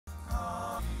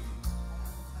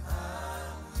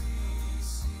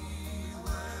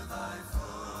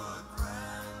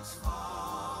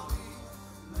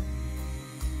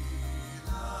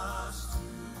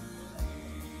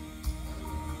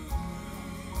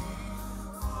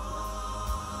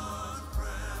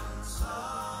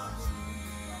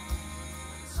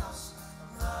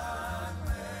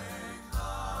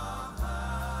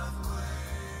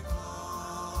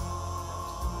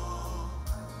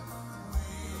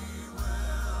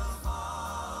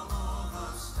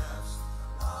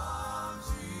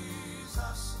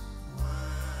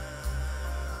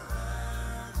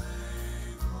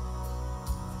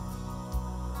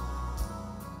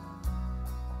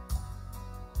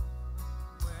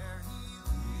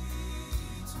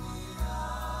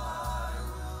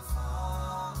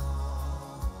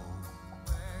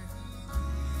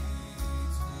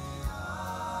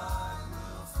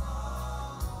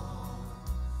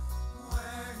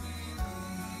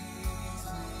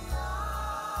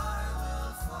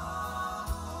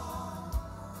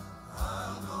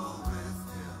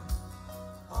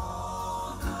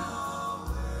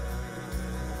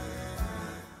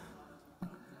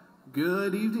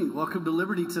Good evening. Welcome to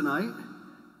Liberty tonight.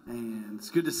 And it's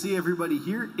good to see everybody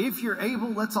here. If you're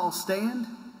able, let's all stand.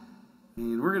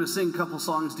 And we're going to sing a couple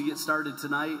songs to get started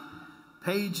tonight.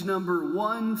 Page number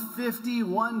 150,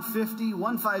 150.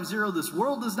 This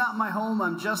world is not my home,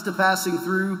 I'm just a passing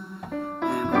through.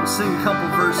 And we'll sing a couple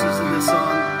verses in this song.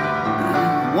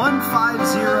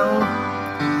 150.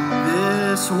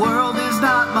 This world is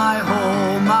not my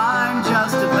home, I'm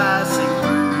just a passing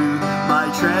through.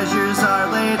 My treasures are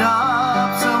laid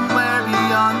up somewhere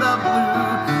beyond the blue.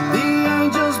 The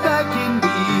angels beckon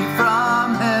me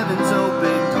from heaven's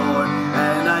open door,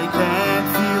 and I can't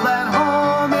feel at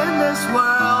home in this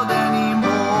world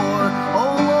anymore.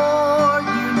 Oh Lord,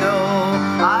 you know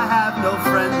I have no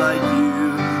friend like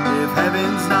you. If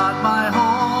heaven's not my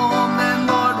home, then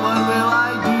Lord, what will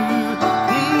I do?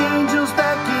 The angels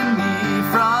beckon me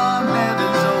from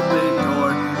heaven's open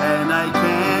door, and I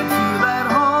can't feel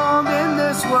at home in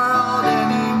this world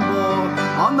anymore.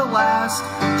 On the last,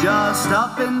 just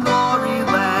up in glory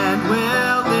land,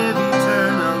 we'll live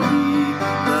eternally.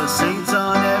 The saints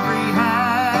on every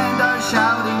hand are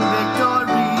shouting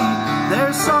victory. Their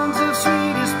songs of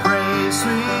sweetest praise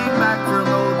sweep back from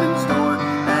Odin's door,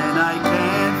 and I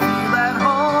can't feel at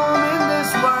home in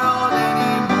this world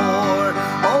anymore.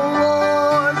 Oh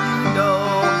Lord, you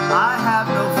know I have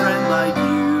no friend like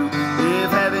you. If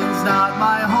heaven's not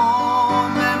my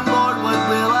home, then Lord, what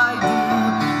will I do?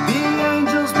 The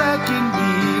angels beckon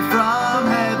me from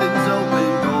heaven's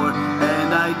open door,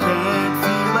 and I can't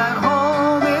feel at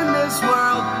home in this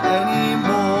world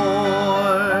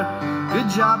anymore. Good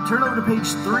job. Turn over to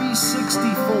page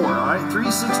 364. All right,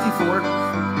 364.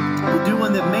 We'll do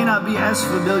one that may not be as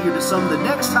familiar to some. The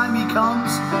next time he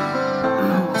comes,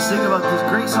 we'll sing about this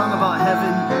great song about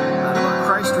heaven, about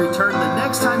Christ's return. The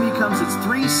next time he comes, it's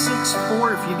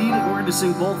 364. If you need it, we're going to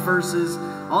sing both verses.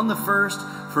 On the first,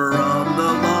 from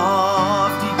the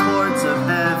lofty courts of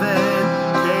heaven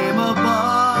came a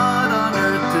bud on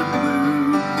earth to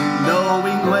blue,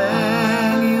 knowing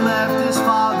when he left his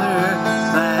father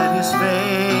that his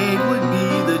fate would be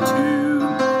the tomb.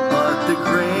 But the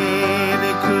grave,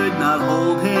 it could not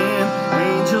hold him.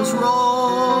 Angels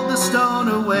rolled the stone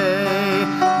away.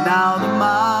 Now the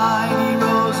mighty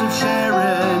rose of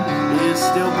Sharon is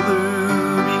still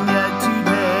blooming yet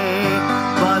today.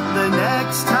 But the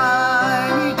next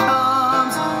time he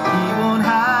comes, he won't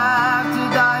have to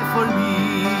die for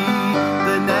me.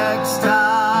 The next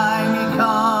time he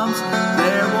comes,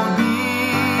 there won't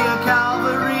be a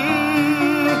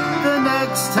Calvary. The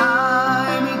next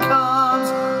time he comes,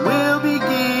 we'll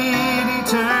begin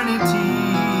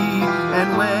eternity. And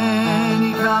when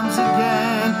he comes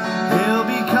again, he'll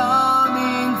be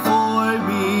coming for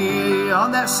me.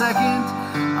 On that second,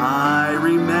 I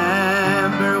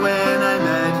remember when I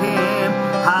met him,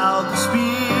 how the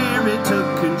Spirit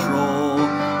took control.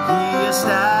 He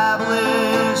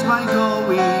established my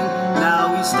going,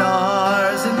 now he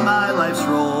stars in my life's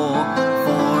role.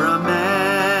 For a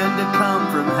man to come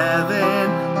from heaven,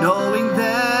 knowing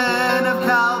then of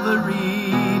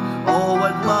Calvary, oh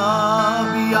what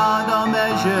love beyond all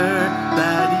measure,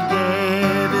 that he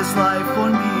gave his life for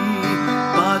me.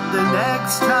 But the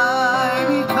next time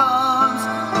he comes,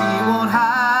 he won't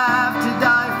have to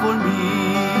die for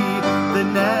me. The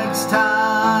next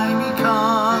time he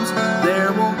comes,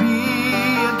 there won't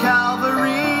be a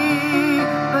Calvary.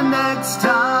 The next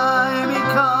time he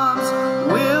comes,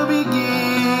 we'll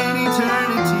begin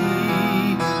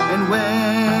eternity. And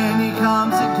when he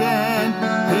comes again,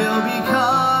 he'll be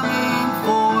coming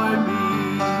for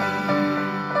me.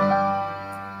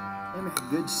 Amen.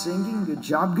 Good singing, good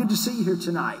job. Good to see you here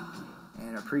tonight.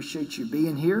 And I appreciate you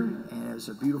being here. And it's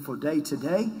a beautiful day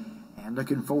today. And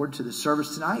looking forward to the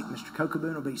service tonight. Mr.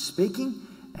 Kokubun will be speaking.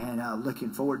 And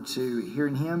looking forward to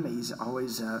hearing him. He's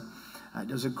always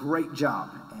does a great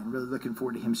job. And really looking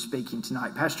forward to him speaking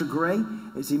tonight. Pastor Gray,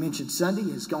 as he mentioned Sunday,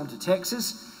 has gone to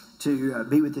Texas to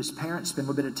be with his parents, spend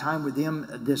a little bit of time with them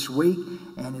this week.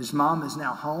 And his mom is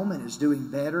now home and is doing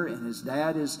better. And his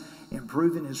dad is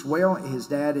improving as well. His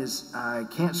dad has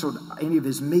canceled any of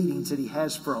his meetings that he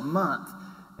has for a month.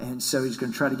 And so he's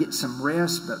going to try to get some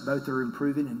rest, but both are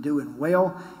improving and doing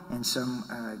well. And so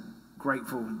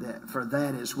grateful for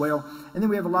that as well. And then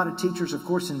we have a lot of teachers, of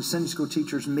course, in the Sunday school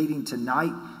teachers meeting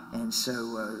tonight. And so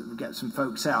we've got some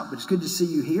folks out. But it's good to see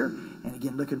you here. And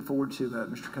again, looking forward to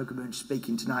Mr. Kokubun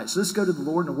speaking tonight. So let's go to the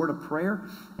Lord in a word of prayer.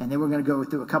 And then we're going to go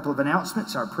through a couple of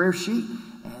announcements, our prayer sheet,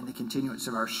 and the continuance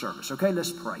of our service. Okay, let's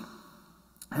pray.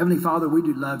 Heavenly Father, we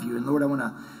do love you. And Lord, I want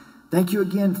to thank you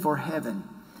again for heaven.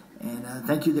 And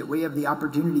thank you that we have the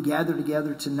opportunity to gather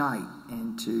together tonight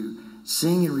and to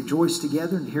sing and rejoice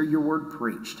together and hear your word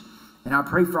preached. And I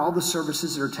pray for all the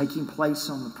services that are taking place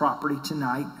on the property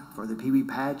tonight, for the Pee Wee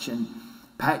Patch and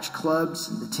Patch Clubs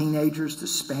and the teenagers, the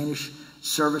Spanish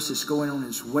service that's going on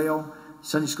as well,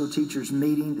 Sunday school teachers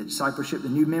meeting, the discipleship, the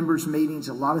new members meetings,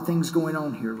 a lot of things going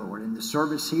on here, Lord. In the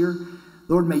service here,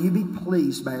 Lord, may you be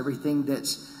pleased by everything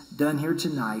that's done here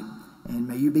tonight, and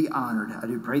may you be honored. I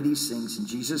do pray these things in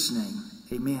Jesus' name.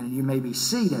 Amen. And you may be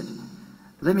seated.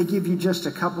 Let me give you just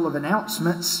a couple of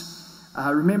announcements.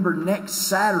 Remember, next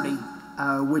Saturday,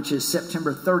 which is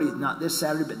September 30th, not this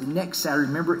Saturday, but the next Saturday,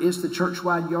 remember, is the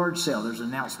church-wide yard sale. There's an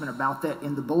announcement about that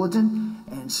in the bulletin.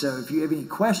 And so if you have any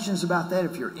questions about that,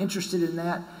 if you're interested in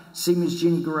that, see Ms.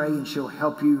 Jenny Gray, and she'll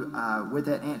help you with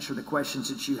that, answer the questions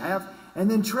that you have. And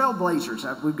then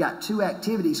Trailblazers. We've got 2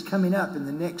 activities coming up in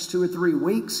the next 2 or 3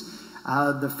 weeks.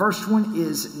 The first one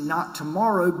is not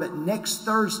tomorrow, but next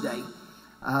Thursday,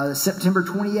 September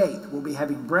 28th. We'll be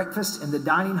having breakfast in the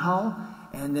dining hall.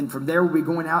 And then from there, we'll be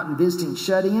going out and visiting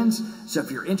shut-ins. So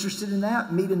if you're interested in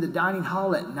that, meet in the dining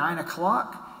hall at 9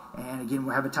 o'clock. And again,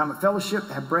 we'll have a time of fellowship,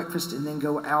 have breakfast, and then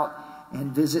go out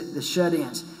and visit the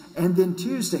shut-ins. And then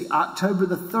Tuesday, October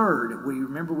the 3rd,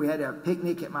 we had a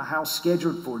picnic at my house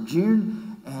scheduled for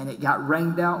June, and it got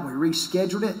rained out, and we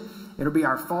rescheduled it. It'll be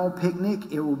our fall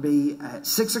picnic. It will be at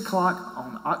 6 o'clock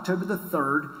on October the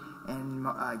 3rd,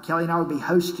 and Kelly and I will be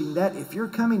hosting that. If you're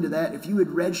coming to that, if you would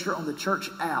register on the church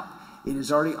app, it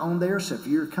is already on there, so if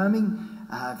you're coming,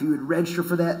 if you would register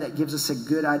for that, that gives us a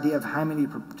good idea of how many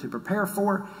to prepare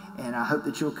for, and I hope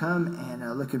that you'll come,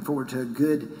 and looking forward to a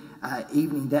good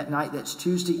evening that night. That's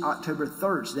Tuesday, October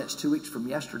 3rd, so that's 2 weeks from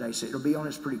yesterday, so it'll be on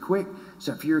us pretty quick.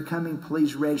 So if you're coming,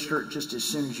 please register just as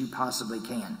soon as you possibly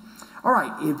can. All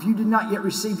right, if you did not yet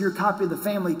receive your copy of the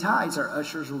Family Ties, our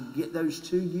ushers will get those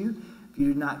to you. If you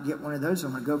did not get one of those, I'm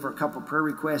going to go over a couple prayer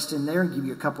requests in there and give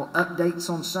you a couple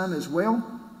updates on some as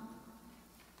well.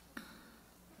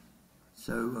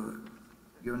 So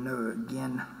you'll know,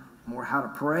 again, more how to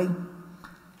pray.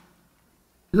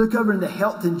 You look over in the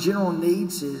health and general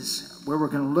needs is where we're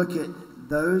going to look at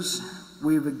those.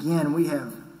 We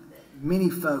have many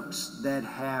folks that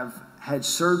have had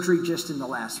surgery just in the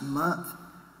last month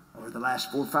or the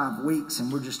last 4 or 5 weeks,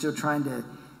 and we're just still trying to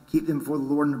keep them before the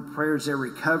Lord in the prayers they're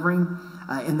recovering.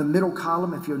 In the middle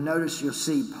column, if you'll notice, you'll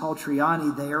see Paul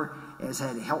Triani there has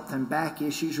had health and back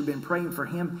issues. We've been praying for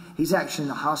him. He's actually in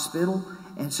the hospital,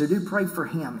 and so do pray for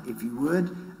him if you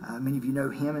would. Many of you know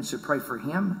him, and so pray for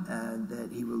him that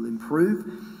he will improve.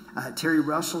 Terry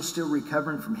Russell still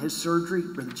recovering from his surgery.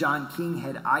 Brother John King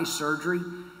had eye surgery,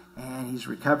 and he's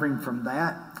recovering from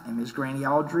that. And Ms. Granny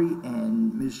Audrey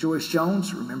and Ms. Joyce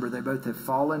Jones, remember they both have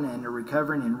fallen and are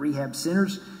recovering in rehab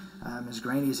centers. Ms.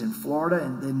 Granny is in Florida,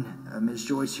 and then Ms.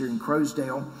 Joyce here in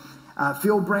Crosdale.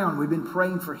 Phil Brown, we've been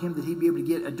praying for him that he'd be able to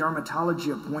get a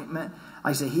dermatology appointment.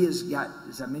 Like I say, he has got,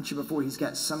 as I mentioned before, he's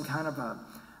got some kind of a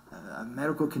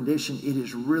medical condition. It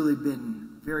has really been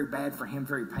very bad for him,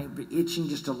 very painful, itching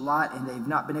just a lot, and they've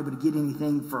not been able to get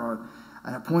anything for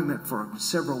an appointment for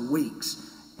several weeks.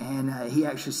 And he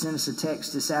actually sent us a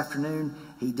text this afternoon.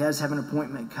 He does have an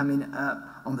appointment coming up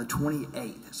on the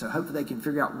 28th. So hopefully they can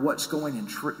figure out what's going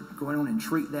on and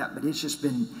treat that. But it's just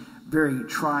been very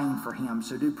trying for him.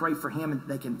 So do pray for him, and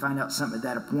they can find out something at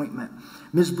that appointment.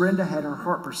 Ms. Brenda had her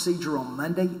heart procedure on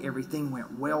Monday. Everything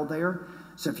went well there.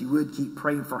 So if you would, keep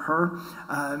praying for her.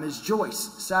 Ms. Joyce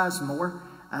Sizemore,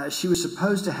 she was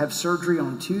supposed to have surgery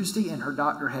on Tuesday, and her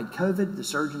doctor had COVID. The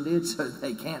surgeon did, so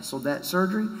they canceled that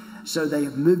surgery. So they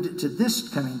have moved it to this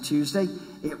coming Tuesday.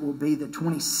 It will be the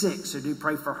 26th. So do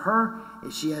pray for her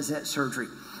if she has that surgery.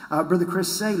 Brother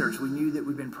Chris Sailors, we knew that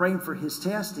we've been praying for his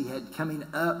test. He had coming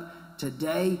up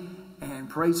today. And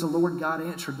praise the Lord, God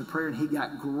answered the prayer, and he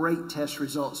got great test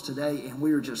results today. And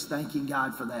we are just thanking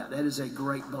God for that. That is a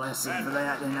great blessing for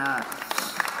that. And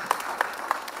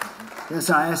yes,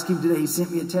 I asked him today, he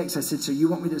sent me a text. I said, so you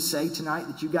want me to say tonight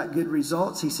that you got good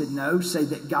results? He said, no, say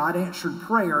that God answered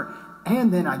prayer,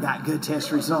 and then I got good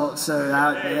test results. So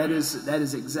that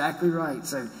is exactly right.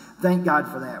 So thank God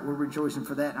for that. We're rejoicing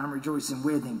for that, and I'm rejoicing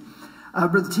with him.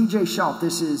 Brother T.J. Shaw,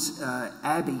 this is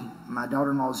Abby, my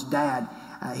daughter-in-law's dad.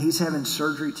 He's having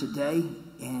surgery today,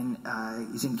 and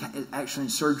he's actually in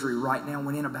surgery right now.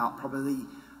 Went in about probably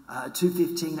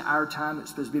 2:15 our time.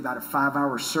 It's supposed to be about a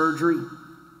 5-hour surgery,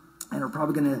 and we're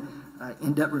probably going to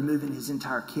end up removing his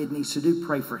entire kidney. So do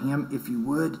pray for him if you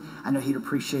would. I know he'd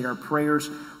appreciate our prayers.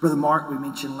 Brother Mark, we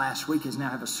mentioned last week, has now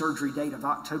have a surgery date of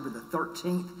October the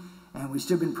 13th, and we've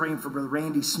still been praying for Brother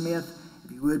Randy Smith.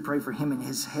 If you would, pray for him and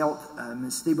his health.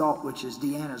 Ms. Thibault, which is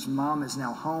Deanna's mom, is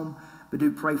now home, but do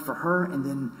pray for her. And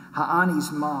then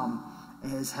Ha'ani's mom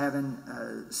is having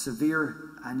severe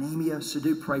anemia, so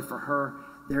do pray for her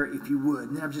there if you would.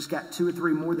 And then I've just got 2 or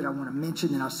 3 more that I want to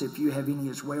mention, and I'll see if you have any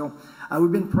as well.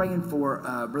 We've been praying for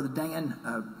Brother Dan.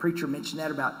 Preacher mentioned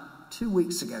that about 2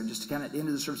 weeks ago, just to kind of at the end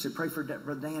of the service, said pray for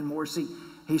Brother Dan Morrissey.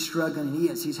 He's struggling,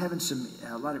 and he's having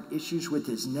a lot of issues with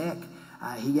his neck.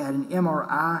 He had an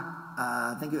MRI,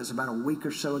 I think it was about a week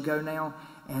or so ago now.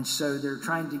 And so they're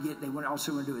trying to they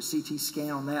also want to do a CT scan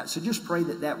on that. So just pray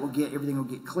that everything will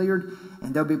get cleared,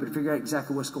 and they'll be able to figure out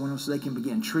exactly what's going on so they can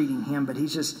begin treating him. But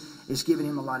it's giving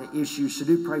him a lot of issues. So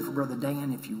do pray for Brother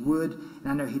Dan if you would. And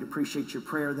I know he'd appreciate your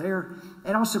prayer there.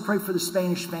 And also pray for the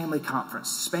Spanish Family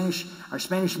Conference. Our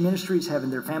Spanish ministry is having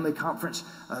their family conference.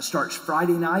 Starts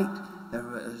Friday night.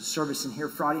 A service in here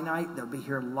Friday night. They'll be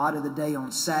here a lot of the day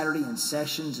on Saturday and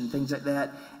sessions and things like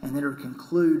that. And then it'll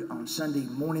conclude on Sunday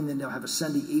morning. Then they'll have a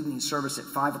Sunday evening service at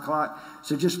 5 o'clock.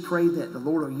 So just pray that the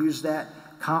Lord will use that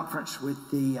conference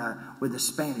with the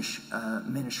Spanish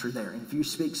ministry there. And if you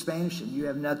speak Spanish and you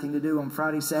have nothing to do on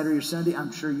Friday, Saturday, or Sunday,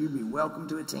 I'm sure you'd be welcome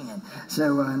to attend.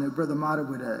 So I know Brother Mata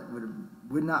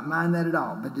would not mind that at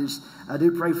all. But I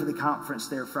do pray for the conference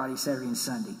there Friday, Saturday, and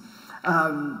Sunday.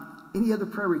 Any other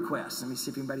prayer requests? Let me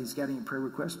see if anybody's got any prayer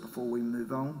requests before we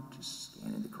move on. Just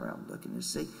scanning the crowd, looking to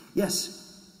see.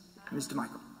 Yes, Mr.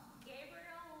 Michael.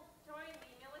 Gabriel joined the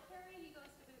military. He goes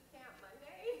to boot camp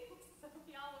Monday. So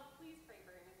y'all will please pray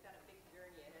for him. He's got a big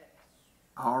journey ahead.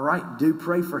 All right, do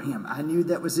pray for him. I knew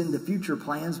that was in the future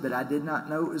plans, but I did not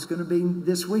know it was going to be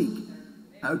this week.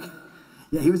 Okay.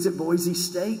 Yeah, he was at Boise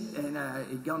State, and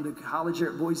he'd gone to college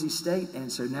there at Boise State,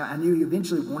 and so now I knew he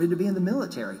eventually wanted to be in the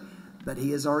military. But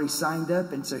he has already signed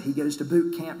up, and so he goes to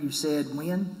boot camp, you said,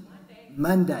 when?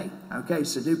 Monday. Okay,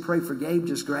 so do pray for Gabe.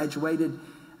 Just graduated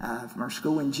from our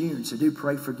school in June, so do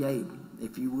pray for Gabe,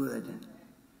 if you would.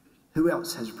 Who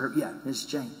else has a prayer? Yeah, Ms.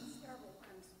 Jane.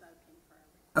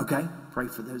 Okay, pray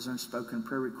for those unspoken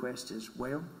prayer requests as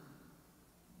well.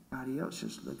 Anybody else?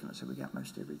 Just looking. I said we got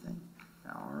most everything.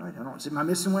 All right, I don't see. Am I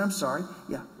missing one? I'm sorry.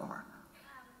 Yeah, Laura.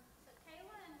 So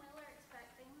Kayla and Will are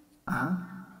expecting. Uh-huh.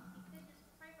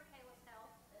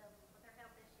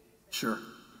 Sure.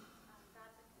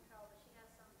 God's in control, but they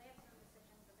have some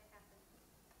decisions that they have to,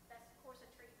 best course of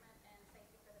treatment and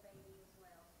safety for the baby as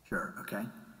well. Sure, okay.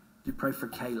 Do pray for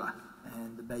Kayla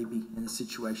and the baby and the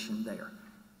situation there.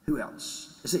 Who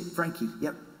else? Is it Frankie?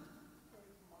 Yep.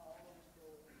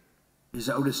 His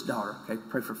oldest daughter. Okay,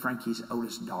 pray for Frankie's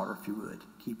oldest daughter if you would.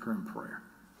 Keep her in prayer.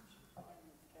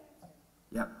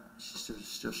 Yep, she's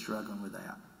still struggling with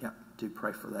that. Yep, do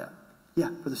pray for that. Yeah,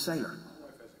 for the sailor.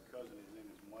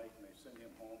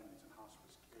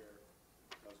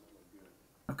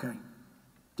 Okay.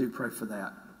 Do pray for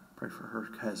that. Pray for her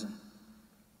cousin.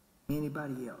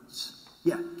 Anybody else?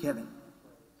 Yeah, Kevin.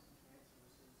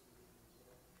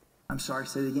 I'm sorry,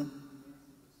 say it again.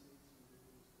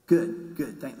 Good,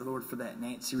 good. Thank the Lord for that.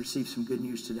 Nancy received some good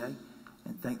news today,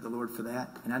 and thank the Lord for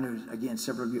that. And I know, again,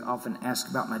 several of you often ask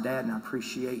about my dad, and I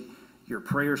appreciate your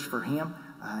prayers for him.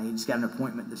 He's got an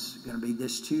appointment that's going to be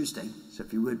this Tuesday. So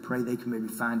if you would pray, they can maybe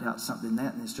find out something in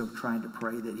that, and they're still trying to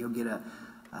pray that he'll get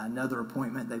another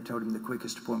appointment. They've told him the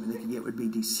quickest appointment they can get would be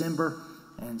December.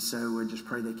 And so we just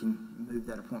pray they can move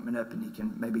that appointment up and he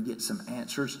can maybe get some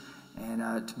answers. And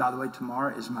by the way,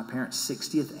 tomorrow is my parents'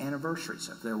 60th anniversary.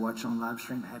 So if they're watching on live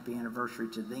stream, happy anniversary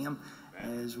to them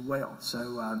as well.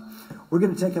 So we're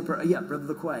going to take up our, yeah,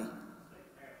 Brother LaQuay.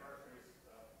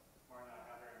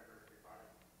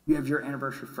 You have your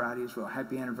anniversary Friday as well.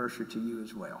 Happy anniversary to you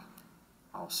as well.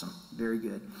 Awesome. Very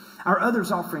good. Our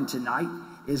others offering tonight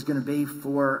is going to be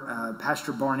for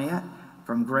Pastor Barnett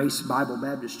from Grace Bible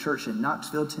Baptist Church in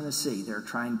Knoxville, Tennessee. They're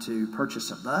trying to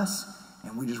purchase a bus,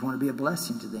 and we just want to be a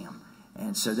blessing to them.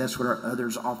 And so that's what our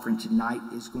others offering tonight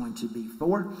is going to be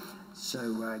for. So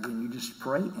again, you just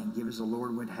pray and give as the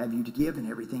Lord would have you to give, and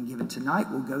everything given tonight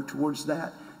will go towards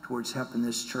that, towards helping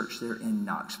this church there in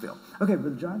Knoxville. Okay,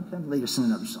 Brother John, come lead us in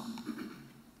another song.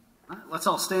 All right, let's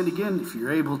all stand again. If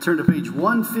you're able, turn to page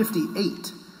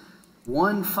 158.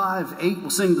 158. We'll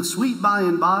sing the Sweet By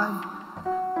and By.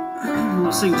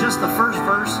 We'll sing just the first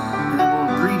verse, and then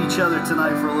we'll greet each other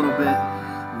tonight for a little bit.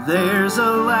 There's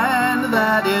a land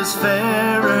that is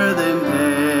fairer than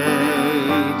day,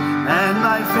 and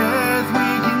by faith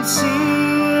we can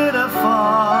see it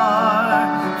afar,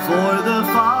 for the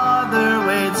Father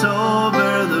waits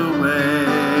over the way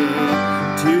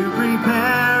to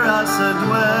prepare us a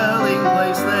dwelling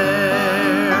place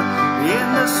there in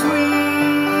the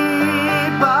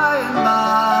sweet by and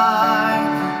by.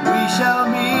 We shall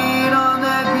meet on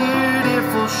that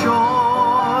beautiful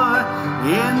shore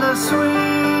in the sweet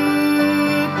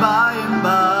by and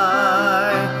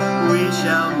by. We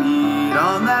shall meet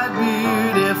on that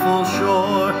beautiful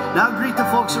shore. Now greet the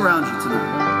folks around you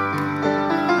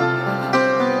tonight.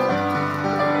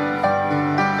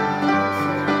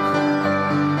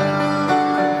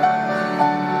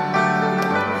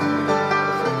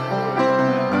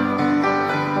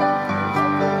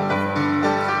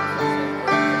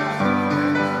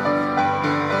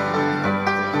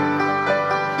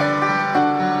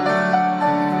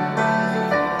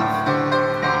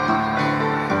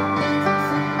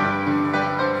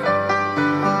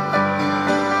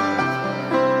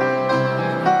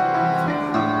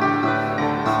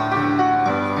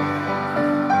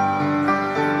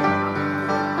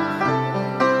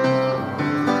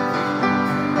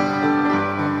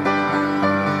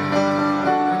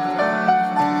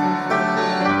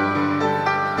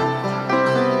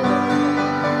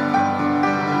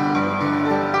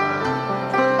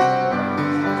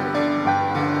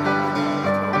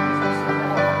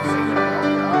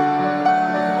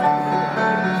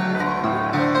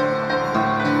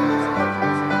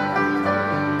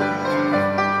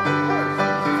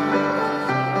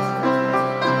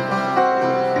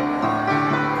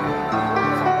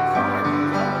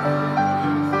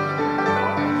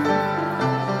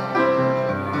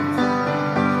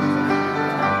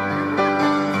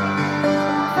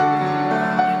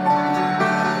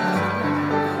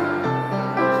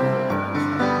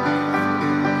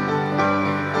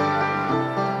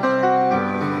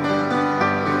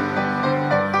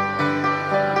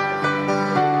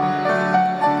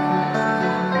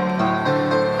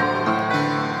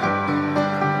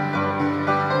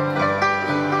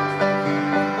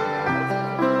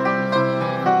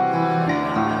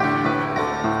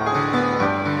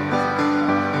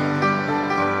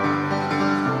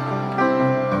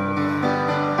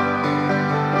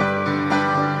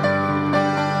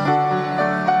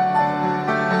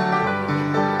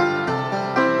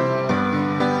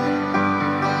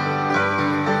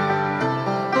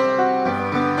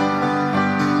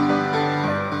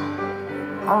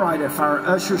 if our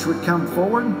ushers would come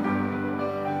forward.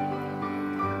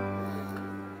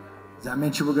 As I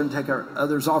mentioned, we're going to take our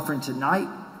others offering tonight.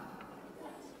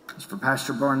 It's for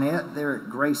Pastor Barnett there at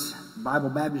Grace Bible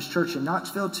Baptist Church in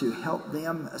Knoxville to help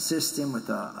them, assist them with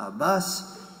a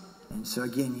bus. And so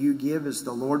again, you give as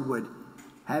the Lord would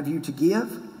have you to give.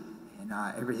 And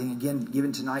everything again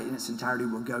given tonight in its entirety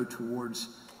will go towards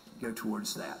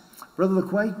that. Brother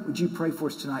LaQuay, would you pray for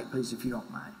us tonight, please, if you don't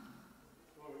mind?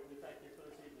 Lord, we thank you for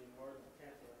this evening, Lord, and the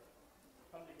chance to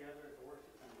come together to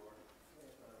worship you, Lord.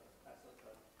 That's the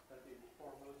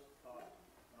foremost thought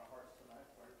in our hearts tonight,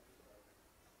 Lord.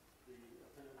 The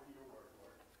attention to your word,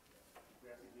 Lord.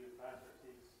 We ask you to Pastor,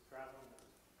 he's traveling.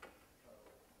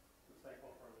 We're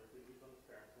thankful for the duties on his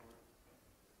parents, Lord.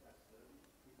 That's to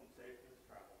keep him safe in his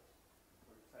travels.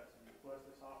 Lord, just ask you to bless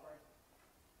this offering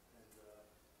and the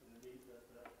need that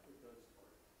it goes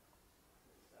toward.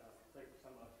 Thank you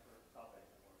so much for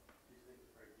salvation, Lord. These things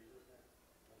we pray in Jesus' name.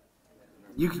 Amen.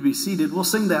 You could be seated. We'll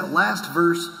sing that last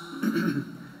verse.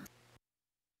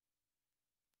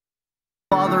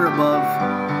 Father above,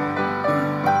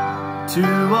 to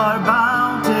our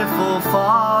bountiful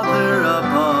Father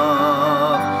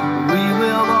above, we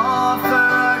will offer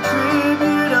our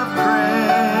tribute of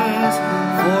praise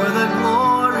for the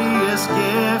glorious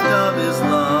gift of his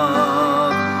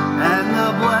love and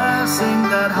the blessing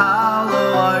that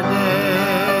hallow our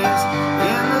days.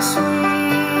 In the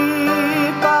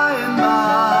sweet by and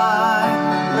by,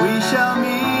 we shall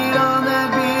meet on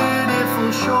that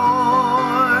beautiful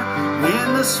shore.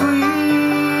 In the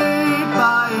sweet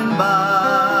by and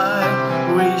by,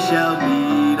 we shall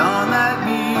meet on that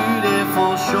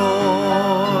beautiful shore.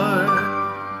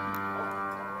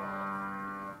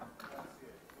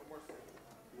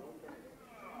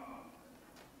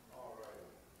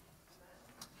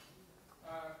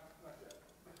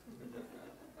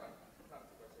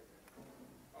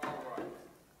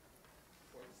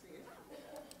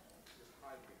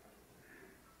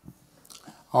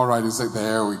 All right, it's like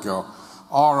there we go.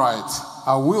 All right,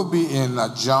 we'll be in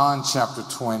John chapter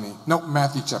 20. No,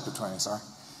 Matthew chapter 20, sorry.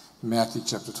 Matthew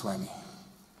chapter 20. I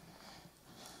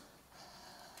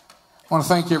want to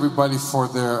thank everybody for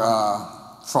their,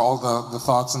 for all the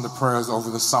thoughts and the prayers over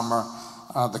the summer,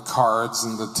 the cards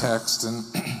and the text and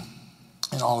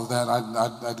and all of that.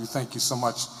 I do thank you so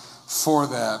much for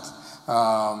that.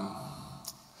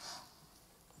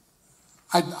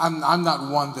 I'm not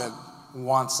one that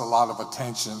wants a lot of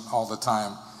attention all the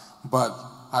time, but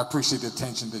I appreciate the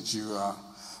attention that you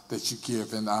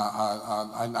give, and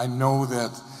I know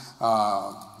that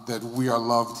that we are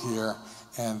loved here,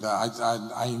 and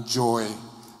I enjoy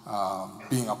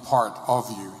being a part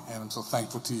of you, and I'm so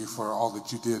thankful to you for all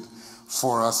that you did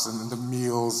for us, and the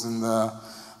meals and the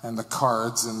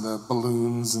cards and the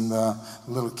balloons and the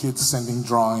little kids sending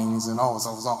drawings and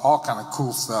all kind of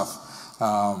cool stuff.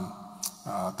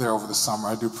 There over the summer.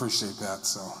 I do appreciate that.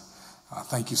 So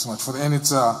thank you so much for that. And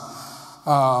it's a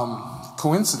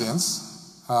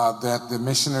coincidence that the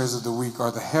missionaries of the week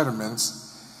are the Heathermans.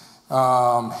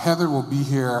 Heather will be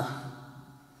here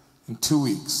in 2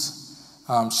 weeks.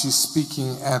 She's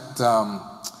speaking at the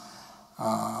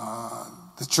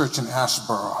church in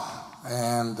Ashboro.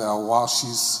 And while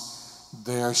she's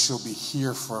there, she'll be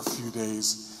here for a few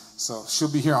days. So she'll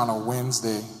be here on a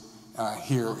Wednesday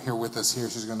here with us here.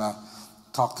 She's going to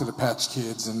talk to the Patch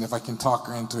Kids, and if I can talk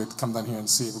her into it, come down here and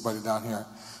see everybody down here.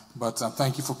 But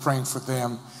thank you for praying for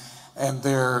them and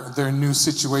their new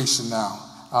situation now.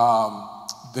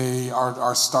 They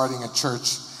are starting a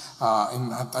church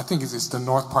in, I think it's the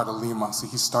north part of Lima, so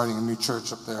he's starting a new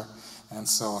church up there. And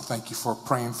so thank you for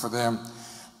praying for them.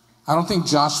 I don't think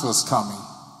Joshua's coming,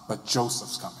 but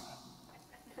Joseph's coming.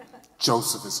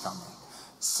 Joseph is coming.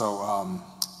 So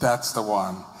that's the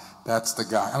one. That's the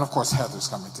guy. And of course, Heather's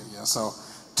coming too. Yeah. So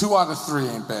 2 out of 3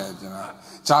 ain't bad, you know.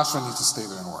 Joshua needs to stay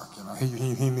there and work, you know.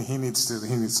 He needs to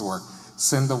work.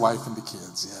 Send the wife and the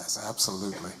kids. Yes,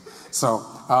 absolutely. So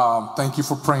thank you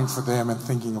for praying for them and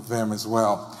thinking of them as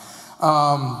well.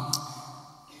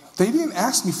 They didn't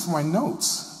ask me for my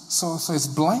notes, so it's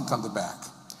blank on the back.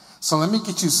 So let me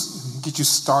get you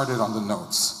started on the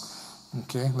notes.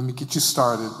 Okay, let me get you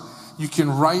started. You can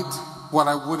write what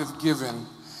I would have given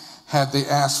had they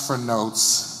asked for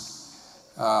notes.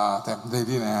 They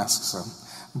didn't ask, so.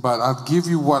 But I'll give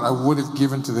you what I would have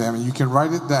given to them, and you can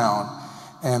write it down,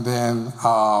 and then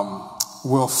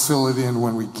we'll fill it in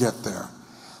when we get there.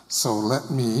 So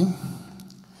let me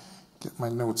get my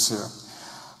notes here.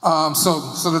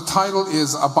 So the title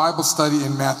is A Bible Study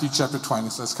in Matthew chapter 20.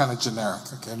 So it's kind of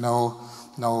generic, okay? No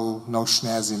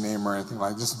snazzy name or anything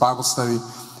like that. Just Bible study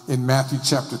in Matthew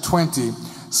chapter 20.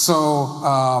 So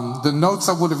the notes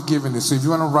I would have given is, so if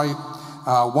you want to write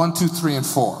 1, 2, 3, and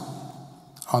 4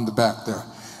 on the back there,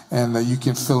 and you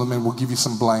can fill them in. We'll give you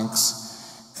some blanks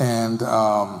and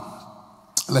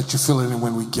let you fill it in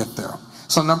when we get there.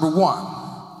 So number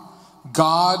 1,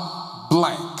 God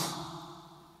blank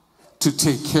to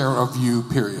take care of you,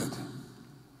 period.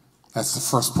 That's the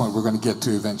first point we're going to get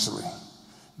to eventually.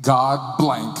 God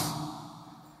blank,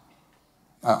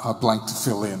 a blank to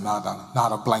fill in, not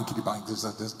a blankety blank,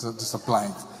 just a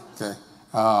blank, okay,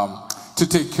 to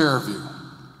take care of you.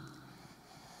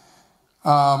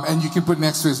 And you can put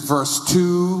next to it verse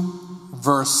 2,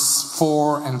 verse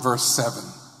 4, and verse 7.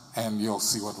 And you'll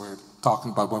see what we're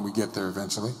talking about when we get there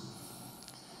eventually.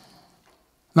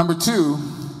 Number 2,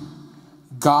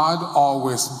 God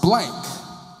always blank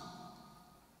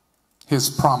his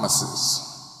promises.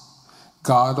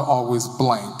 God always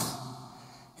blank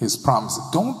his promises.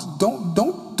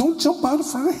 Don't jump out in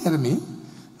front ahead of me.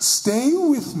 Stay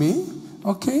with me.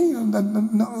 Okay,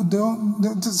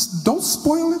 just don't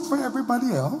spoil it for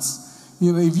everybody else.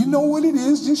 You know, if you know what it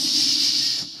is, just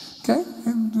shh. Okay,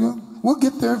 and we'll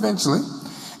get there eventually.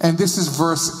 And this is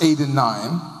verse 8 and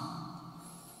 9.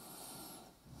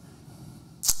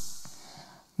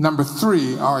 Number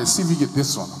 3. All right, see if you get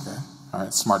this one. Okay, all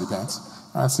right, smarty pants.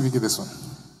 All right, see if you get this one.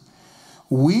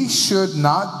 We should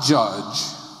not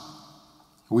judge.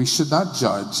 We should not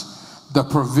judge the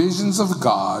provisions of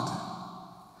God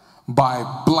by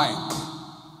blank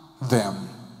them.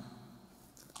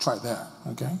 Try that,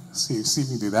 okay? See if you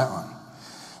can do that one.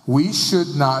 We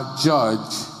should not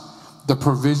judge the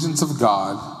provisions of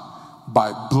God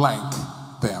by blank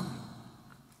them.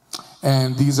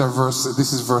 And this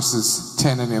is verses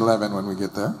 10 and 11 when we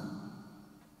get there.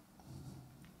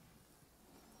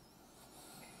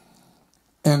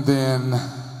 And then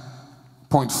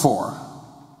point 4.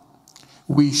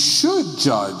 We should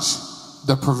judge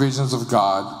the provisions of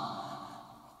God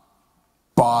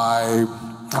by,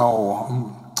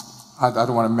 I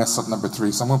don't want to mess up number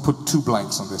 3, so I'm going to put 2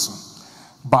 blanks on this one.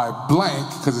 By blank,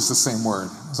 because it's the same word,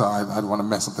 so I don't want to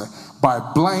mess up that. By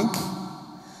blank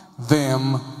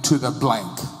them to the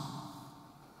blank.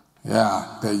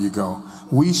 Yeah, there you go.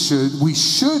 We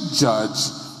should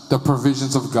judge the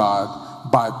provisions of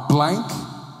God by blank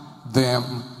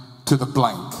them to the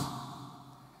blank.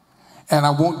 And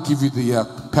I won't give you the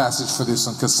passage for this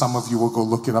one because some of you will go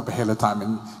look it up ahead of time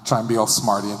and try and be all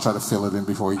smarty and try to fill it in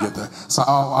before we get there. So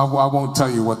I won't tell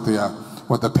you what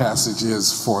the passage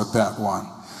is for that one.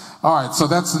 All right, so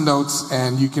that's the notes,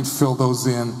 and you can fill those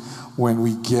in when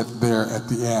we get there at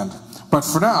the end. But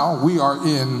for now, we are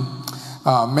in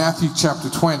Matthew chapter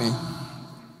 20.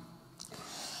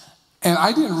 And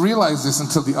I didn't realize this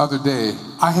until the other day.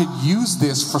 I had used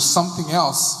this for something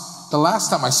else the last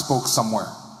time I spoke somewhere.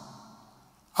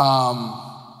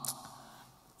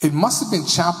 It must have been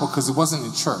chapel because it wasn't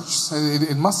in church.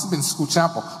 It must have been school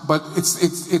chapel, but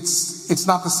it's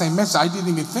not the same message. I didn't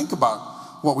even think about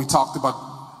what we talked about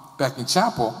back in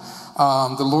chapel.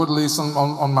 The Lord laid some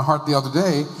on my heart the other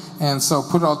day, and so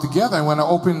put it all together. And when I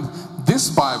opened this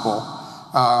Bible,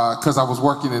 because I was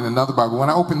working in another Bible,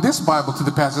 when I opened this Bible to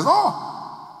the passage,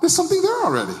 there's something there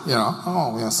already. You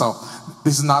know, so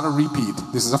this is not a repeat.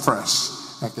 This is a fresh.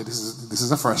 Okay, this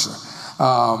is a fresher.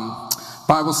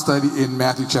 Bible study in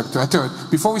Matthew chapter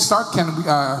 20. Before we start,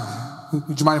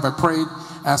 would you mind if I prayed?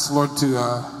 Ask the Lord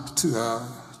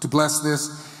to bless this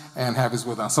and have His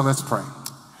will done. So let's pray.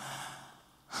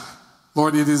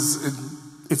 Lord,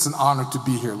 it's an honor to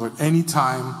be here. Lord,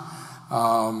 anytime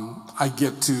I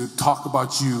get to talk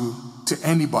about you to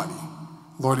anybody,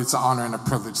 Lord, it's an honor and a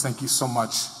privilege. Thank you so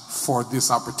much for this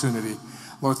opportunity.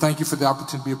 Lord, thank you for the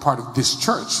opportunity to be a part of this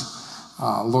church.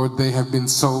 Lord, they have been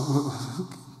so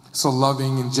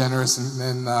loving and generous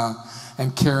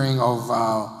and caring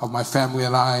of my family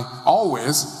and I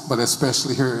always, but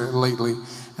especially here lately.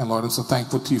 And Lord, I'm so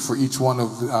thankful to you for each one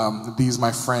of these,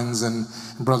 my friends and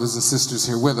brothers and sisters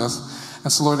here with us.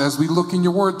 And so, Lord, as we look in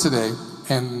your word today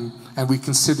and we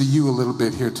consider you a little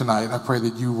bit here tonight, I pray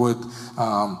that you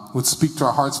would speak to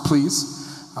our hearts,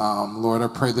 please. Lord, I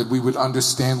pray that we would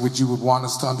understand what you would want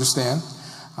us to understand.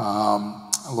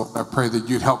 Lord, I pray that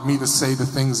you'd help me to say the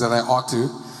things that I ought to,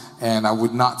 and I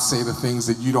would not say the things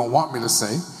that you don't want me to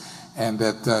say, and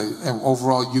that and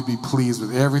overall you'd be pleased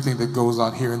with everything that goes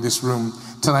on here in this room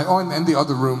tonight, and the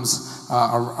other rooms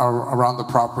around the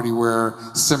property where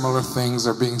similar things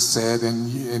are being said, and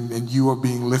you are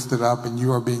being lifted up, and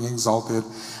you are being exalted.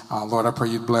 Lord, I pray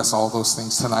you'd bless all those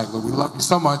things tonight. Lord, we love you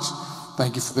so much.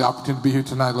 Thank you for the opportunity to be here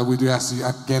tonight. Lord, we do ask you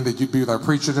again that you'd be with our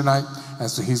preacher tonight,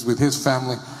 as he's with his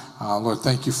family. Lord,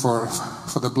 thank you for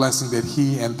the blessing that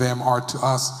he and them are to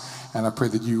us. And I pray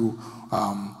that you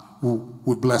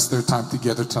would bless their time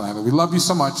together tonight. We love you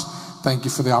so much. Thank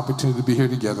you for the opportunity to be here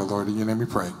together, Lord. In your name we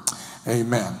pray.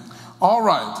 Amen. All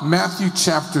right, Matthew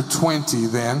chapter 20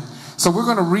 then. So we're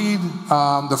going to read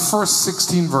the first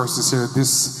 16 verses here,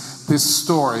 this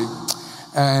story,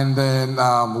 and then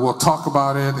we'll talk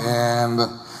about it, and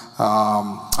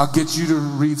I'll get you to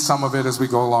read some of it as we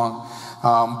go along.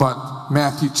 But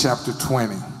Matthew chapter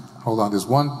 20. Hold on, there's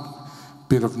one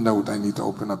bit of note I need to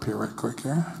open up here right quick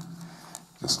here.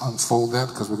 Just unfold that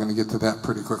because we're going to get to that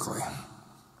pretty quickly.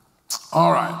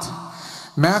 All right.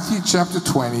 Matthew chapter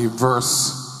 20,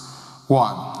 verse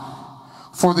 1.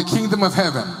 For the kingdom of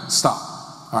heaven. Stop.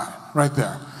 All right, right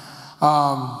there.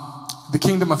 The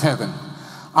kingdom of heaven.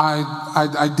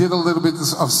 I did a little bit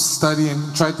of study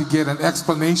and tried to get an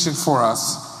explanation for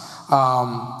us.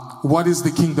 What is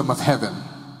the kingdom of heaven?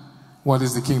 What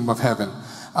is the kingdom of heaven?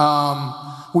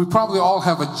 We probably all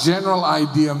have a general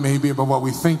idea maybe about what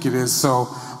we think it is, so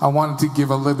I wanted to give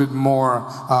a little bit more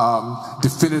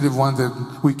definitive one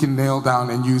that we can nail down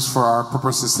and use for our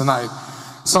purposes tonight.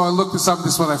 So I looked this up.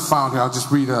 This is what I found here. I'll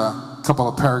just read a couple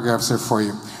of paragraphs here for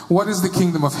you. What is the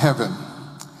kingdom of heaven?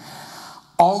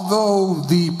 Although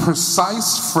the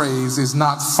precise phrase is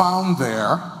not found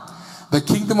there, the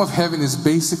kingdom of heaven is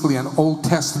basically an Old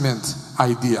Testament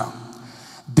idea.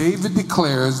 David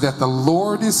declares that the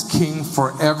Lord is king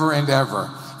forever and ever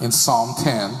in Psalm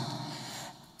 10,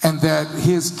 and that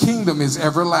his kingdom is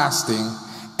everlasting,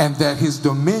 and that his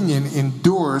dominion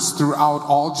endures throughout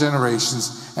all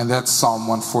generations, and that's Psalm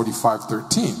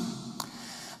 145:13.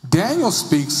 Daniel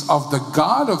speaks of the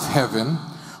God of heaven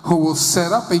who will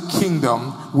set up a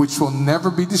kingdom which will never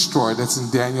be destroyed. That's in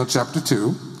Daniel chapter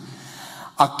 2.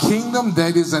 A kingdom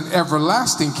that is an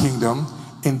everlasting kingdom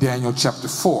in Daniel chapter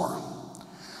 4.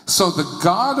 So the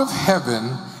God of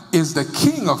heaven is the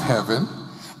king of heaven,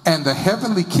 and the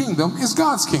heavenly kingdom is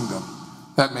God's kingdom.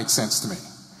 That makes sense to me.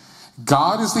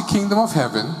 God is the kingdom of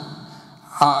heaven.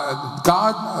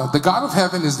 The God of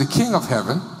heaven is the king of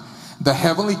heaven. The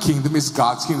heavenly kingdom is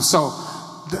God's kingdom. So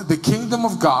the kingdom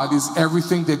of God is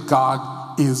everything that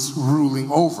God is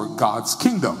ruling over, God's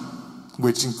kingdom,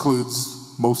 which includes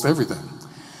most everything.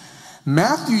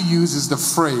 Matthew uses the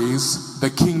phrase, the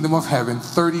kingdom of heaven,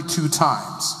 32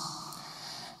 times,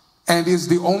 and is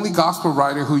the only gospel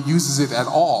writer who uses it at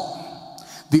all.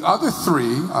 The other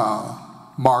three,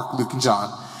 Mark, Luke, and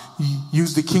John,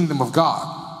 use the kingdom of God.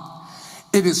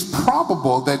 It is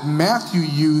probable that Matthew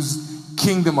used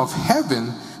kingdom of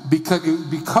heaven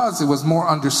because it was more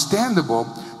understandable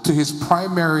to his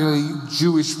primarily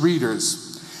Jewish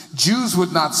readers. Jews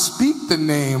would not speak the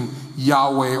name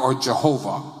Yahweh or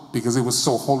Jehovah because it was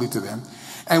so holy to them,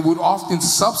 and would often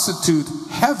substitute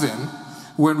heaven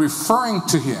when referring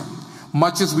to him,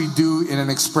 much as we do in an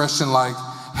expression like,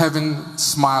 heaven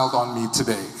smiled on me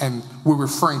today. And we're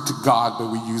referring to God,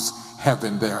 but we use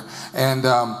heaven there. And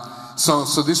so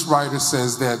this writer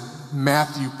says that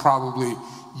Matthew probably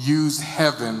used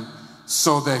heaven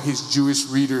so that his Jewish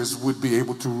readers would be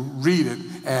able to read it,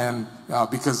 and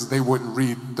because they wouldn't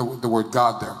read the word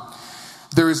God there.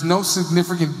 There is no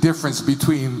significant difference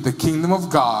between the kingdom of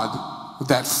God,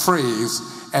 that phrase,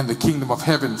 and the kingdom of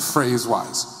heaven,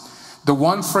 phrase-wise. The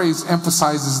one phrase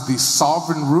emphasizes the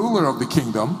sovereign ruler of the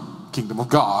kingdom of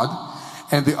God,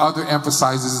 and the other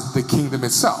emphasizes the kingdom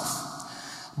itself.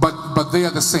 But they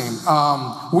are the same.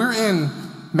 We're in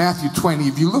Matthew 20.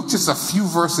 If you look just a few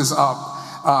verses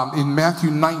up, in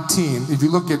Matthew 19, if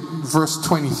you look at verse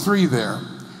 23 there,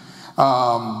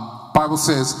 Bible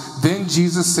says, then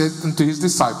Jesus said unto his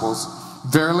disciples,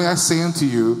 verily I say unto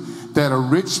you, that a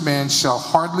rich man shall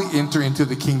hardly enter into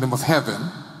the kingdom of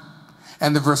heaven.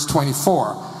 And the verse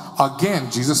 24, again,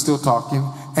 Jesus still talking,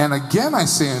 and again I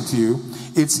say unto you,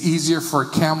 it's easier for a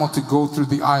camel to go through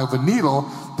the eye of a needle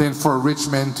than for a rich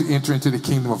man to enter into the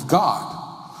kingdom of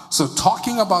God. So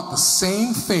talking about the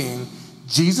same thing,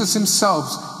 Jesus himself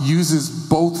uses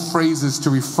both phrases to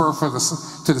refer to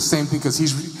the same thing, because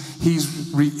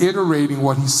he's reiterating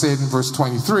what he said in verse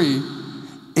 23.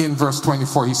 In verse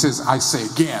 24, he says, I say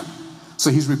again. So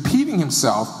he's repeating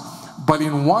himself, but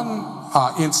in one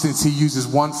instance, he uses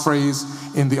one phrase.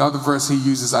 In the other verse, he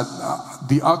uses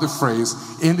the other phrase,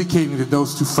 indicating that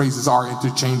those two phrases are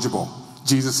interchangeable.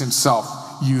 Jesus himself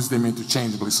used them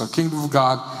interchangeably. So kingdom of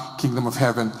God, kingdom of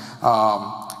heaven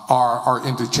are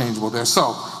interchangeable there.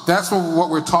 So that's what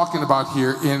we're talking about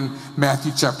here in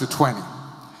Matthew chapter 20.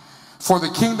 For the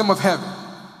kingdom of heaven,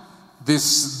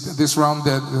 this realm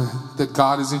that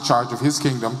God is in charge of, his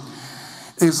kingdom,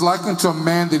 is like unto a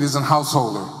man that is an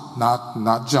householder,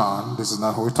 not John, this is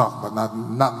not who we're talking about,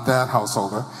 not that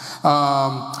householder,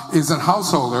 is a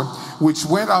householder which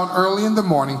went out early in the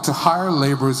morning to hire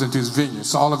laborers into his vineyard.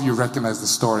 So all of you recognize the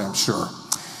story, I'm sure.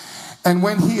 And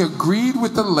when he agreed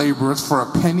with the laborers for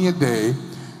a penny a day,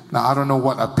 now I don't know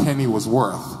what a penny was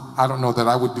worth. I don't know that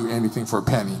I would do anything for a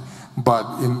penny.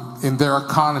 But in their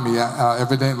economy,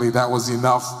 evidently that was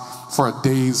enough for a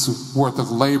day's worth of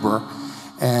labor.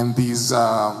 And these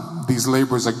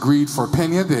laborers agreed for a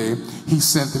penny a day. He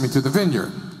sent them into the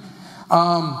vineyard.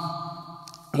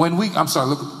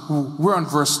 Look, we're on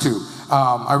verse 2.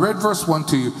 I read verse 1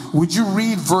 to you. Would you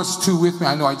read verse 2 with me?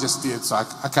 I know I just did, so I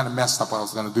kind of messed up what I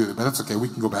was going to do there, but that's okay. We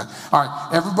can go back. All right,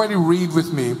 everybody read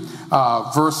with me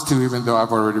verse 2, even though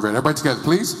I've already read it. Everybody together,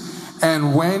 please.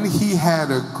 And when he had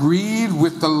agreed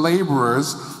with the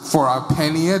laborers for a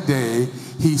penny a day,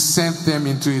 he sent them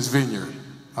into his vineyard.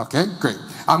 Okay, great.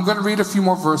 I'm going to read a few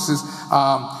more verses.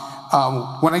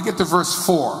 When I get to verse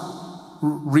 4,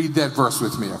 read that verse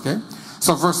with me, okay?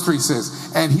 So verse 3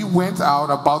 says, and he went out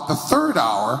about the third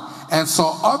hour and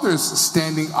saw others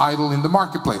standing idle in the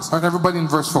marketplace. All right, everybody in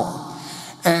verse 4.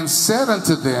 And said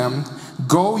unto them,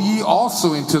 go ye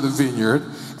also into the vineyard,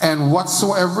 and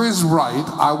whatsoever is right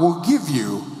I will give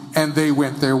you. And they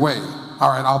went their way. All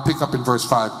right, I'll pick up in verse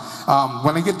 5.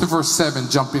 When I get to verse 7,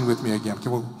 jump in with me again.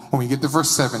 When we get to verse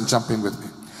 7, jump in with me.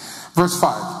 Verse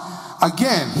 5.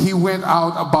 Again, he went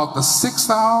out about the 6th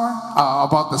hour,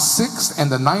 about the 6th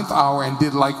and the 9th hour, and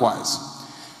did likewise.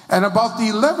 And about the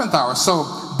 11th hour, so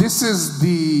this is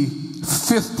the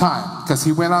 5th time, because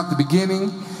he went out at the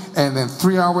beginning, and then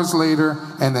 3 hours later,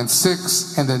 and then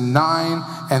 6, and then 9,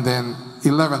 and then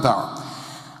 11th hour.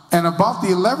 And about the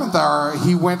 11th hour,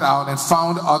 he went out and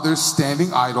found others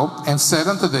standing idle, and said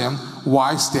unto them,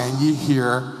 why stand ye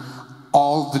here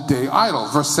all the day idle?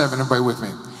 Verse 7, everybody with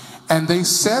me. And they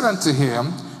said unto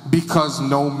him, because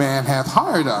no man hath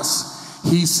hired us.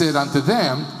 He said unto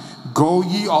them, go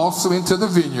ye also into the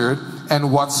vineyard,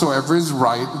 and whatsoever is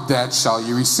right, that shall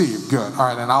ye receive. Good. All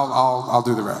right, and I'll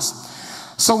do the rest.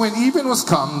 So when even was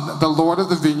come, the Lord of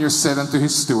the vineyard said unto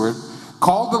his steward,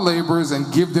 call the laborers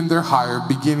and give them their hire,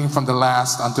 beginning from the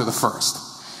last unto the first.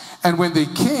 And when they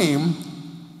came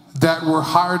that were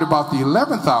hired about the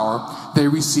 11th hour, they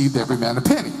received every man a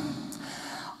penny.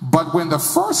 But when the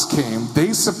first came,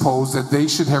 they supposed that they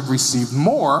should have received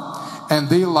more, and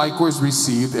they likewise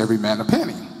received every man a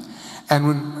penny.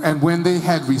 And when they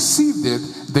had received it,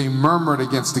 they murmured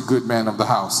against the good man of the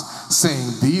house,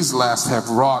 saying, these last have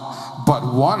wrought but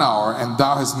 1 hour, and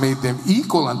thou hast made them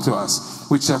equal unto us,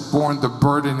 which have borne the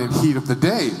burden and heat of the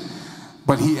day.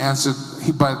 But he answered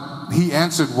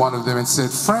one of them and said,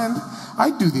 friend,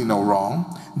 I do thee no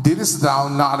wrong. Didst thou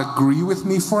not agree with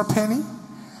me for a penny?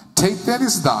 Take that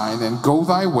is thine, and go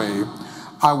thy way.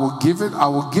 I will give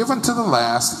unto the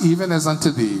last, even as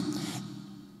unto thee.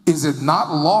 Is it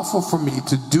not lawful for me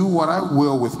to do what I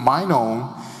will with mine own?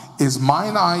 Is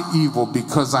mine eye evil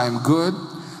because I am good?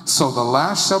 So the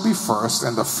last shall be first,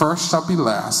 and the first shall be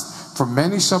last. For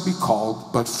many shall be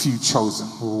called, but few chosen.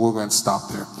 We're going to stop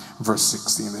there. Verse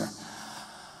 16 there.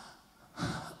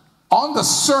 On the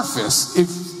surface,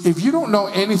 if you don't know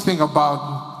anything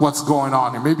about what's going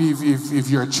on here, maybe if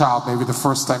you're a child, maybe the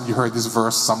first time you heard this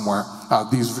verse somewhere,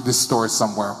 this story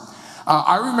somewhere.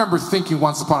 I remember thinking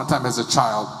once upon a time as a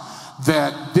child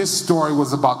that this story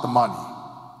was about the money.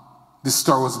 This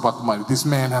story was about the money. This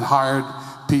man had hired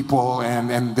people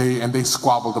and they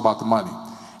squabbled about the money.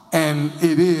 And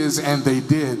it is, and they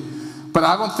did. But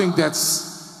I don't think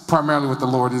that's primarily what the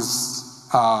Lord is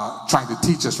trying to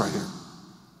teach us right here.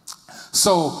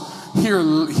 So here,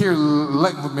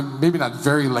 maybe not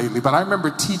very lately, but I remember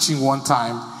teaching one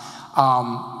time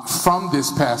from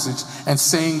this passage and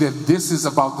saying that this is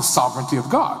about the sovereignty of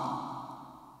God.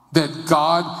 That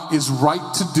God is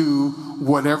right to do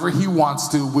whatever he wants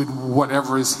to with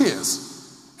whatever is his.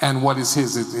 And what is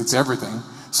his, it's everything.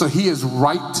 So he is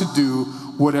right to do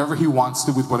whatever he wants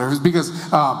to with whatever. Because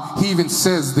he even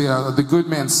says, the good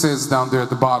man says down there at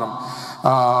the bottom,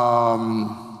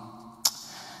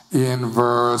 in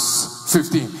verse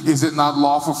 15, is it not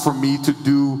lawful for me to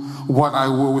do what I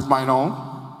will with mine own?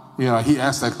 You know, he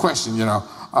asked that question, you know.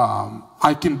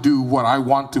 I can do what I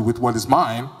want to with what is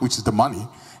mine, which is the money.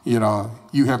 You know,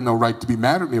 you have no right to be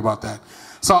mad at me about that.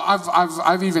 So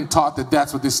I've even taught that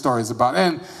that's what this story is about.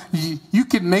 And you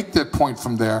can make that point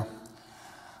from there.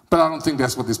 But I don't think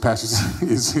that's what this passage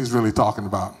is really talking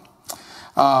about.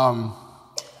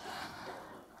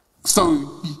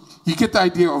 So you get the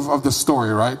idea of the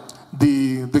story, right?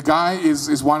 The guy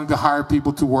is wanting to hire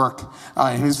people to work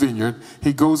in his vineyard.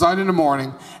 He goes out in the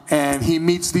morning and he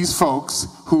meets these folks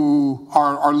who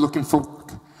are looking for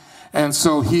work. And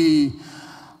so he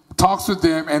talks with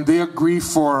them, and they agree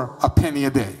for a penny a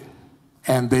day.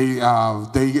 And they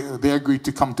agree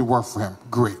to come to work for him.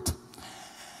 Great.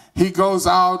 He goes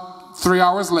out 3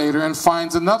 hours later and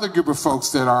finds another group of folks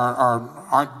that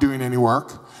aren't doing any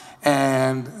work,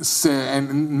 and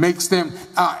makes them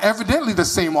evidently the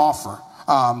same offer.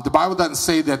 The Bible doesn't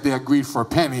say that they agreed for a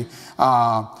penny.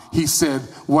 He said,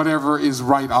 whatever is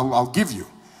right, I'll give you.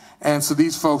 And so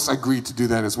these folks agreed to do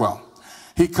that as well.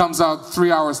 He comes out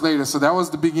 3 hours later. So that was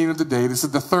the beginning of the day. This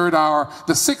is the 3rd hour,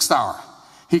 the 6th hour.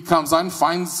 He comes out and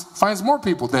finds more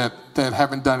people that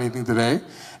haven't done anything today,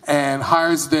 and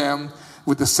hires them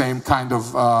with the same kind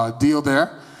of deal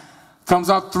there. Comes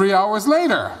out 3 hours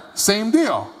later, same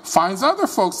deal. Finds other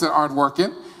folks that aren't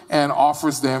working and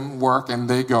offers them work, and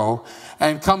they go.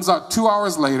 And comes out 2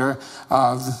 hours later,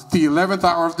 the 11th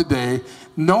hour of the day,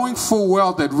 knowing full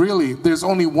well that really there's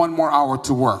only one more hour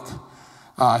to work.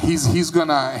 He's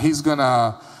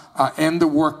gonna end the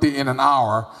workday in an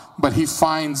hour, but he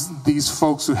finds these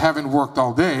folks who haven't worked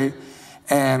all day.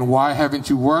 And why haven't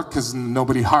you worked? Because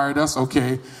nobody hired us.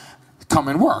 Okay, come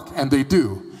and work. And they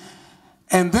do.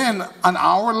 And then an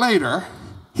hour later,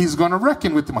 he's going to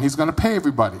reckon with them. He's going to pay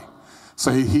everybody.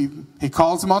 So he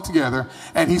calls them all together,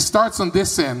 and he starts on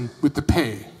this end with the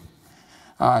pay.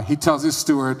 He tells his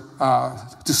steward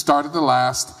to start at the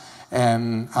last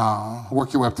and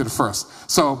work your way up to the first.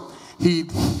 So he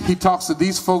talks to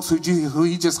these folks who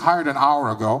he just hired an hour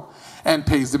ago and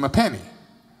pays them a penny.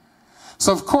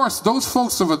 So, of course, those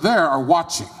folks over there are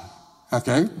watching,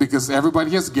 okay, because everybody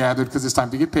has gathered because it's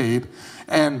time to get paid.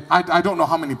 And I don't know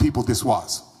how many people this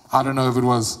was. I don't know if it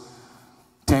was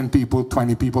 10 people,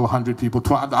 20 people, 100 people.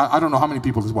 I don't know how many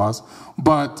people this was.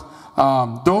 But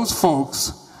those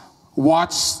folks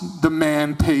watched the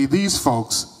man pay these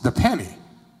folks the penny.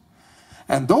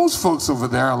 And those folks over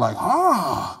there are like,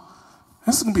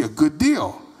 this is going to be a good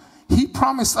deal. He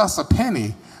promised us a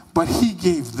penny, but he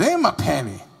gave them a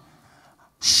penny.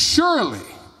 Surely,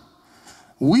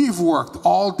 we've worked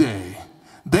all day.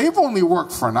 They've only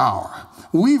worked for an hour.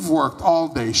 We've worked all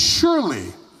day.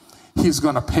 Surely, he's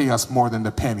going to pay us more than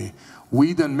the penny.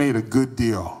 We done made a good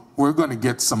deal. We're going to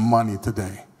get some money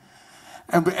today.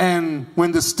 And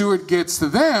when the steward gets to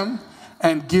them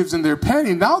and gives them their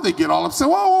penny, now they get all upset.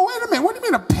 Whoa, wait a minute. What do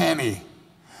you mean a penny?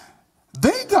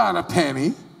 They got a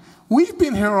penny. We've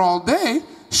been here all day.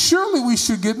 Surely we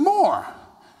should get more.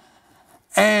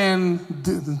 And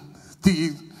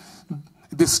the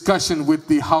discussion with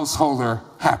the householder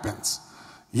happens.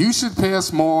 You should pay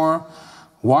us more.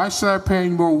 Why should I pay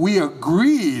you more? We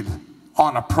agreed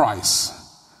on a price.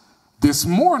 This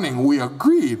morning we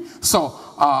agreed. So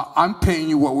I'm paying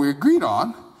you what we agreed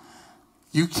on.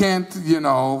 You can't,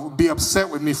 be upset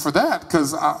with me for that,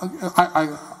 because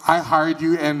I hired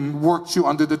you and worked you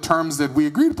under the terms that we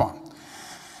agreed upon.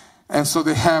 And so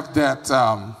they have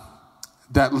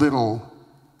that little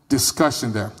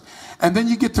discussion there. And then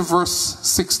you get to verse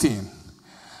 16.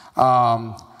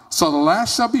 So the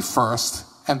last shall be first,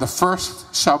 and the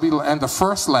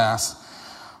first last.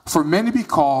 For many be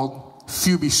called,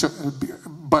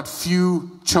 but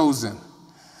few chosen.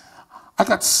 I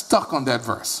got stuck on that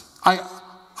verse.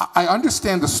 I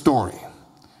understand the story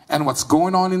and what's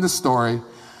going on in the story.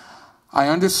 I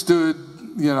understood,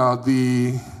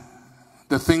 the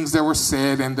things that were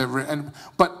said,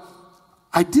 but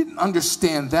I didn't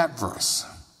understand that verse.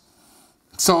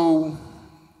 So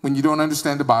when you don't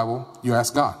understand the Bible, you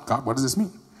ask God, what does this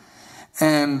mean?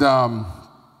 And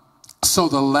so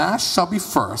the last shall be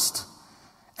first,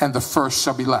 and the first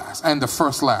shall be last, and the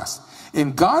first last.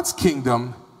 In God's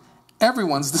kingdom,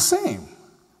 everyone's the same.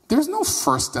 There's no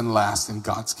first and last in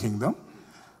God's kingdom.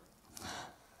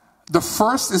 The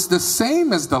first is the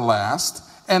same as the last,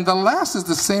 and the last is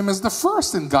the same as the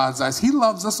first in God's eyes. He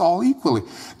loves us all equally.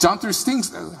 John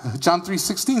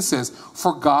 3:16 says,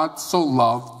 for God so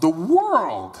loved the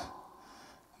world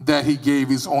that he gave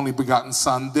his only begotten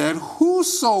Son, that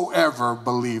whosoever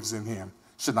believes in him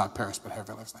should not perish but have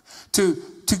everlasting life.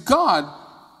 To God,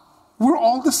 we're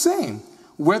all the same.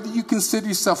 Whether you consider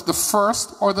yourself the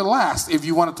first or the last, if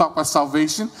you want to talk about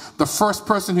salvation, the first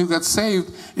person who got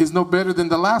saved is no better than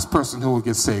the last person who will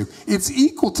get saved. It's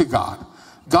equal to God.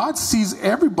 God sees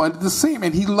everybody the same,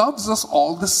 and he loves us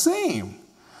all the same.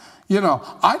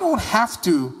 I don't have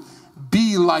to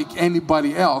be like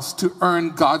anybody else to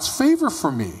earn God's favor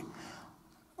for me.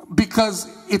 Because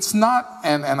it's not,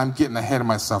 and I'm getting ahead of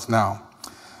myself now.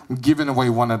 I'm giving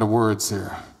away one of the words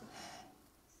here.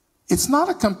 It's not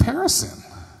a comparison.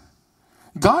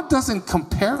 God doesn't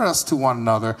compare us to one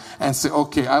another and say,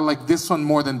 okay, I like this one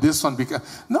more than this one.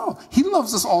 No, he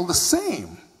loves us all the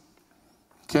same.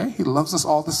 Okay, he loves us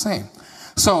all the same.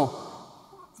 So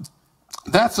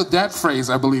That's what that phrase,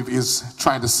 I believe, is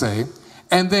trying to say.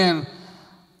 And then,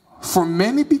 for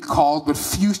many be called, but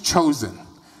few chosen.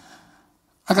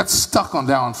 I got stuck on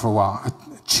that one for a while. I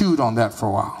chewed on that for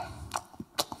a while.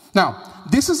 Now,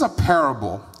 this is a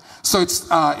parable, so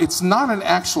it's not an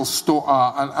actual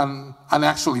an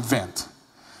actual event.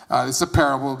 It's a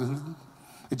parable.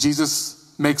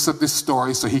 Jesus makes up this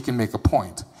story so he can make a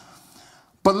point.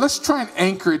 But let's try and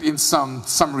anchor it in some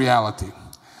reality.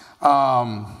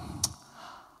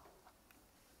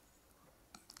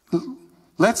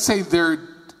 Let's say they're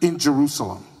in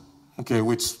Jerusalem, okay,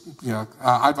 which, you know,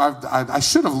 I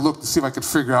should have looked to see if I could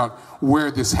figure out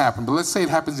where this happened, but let's say it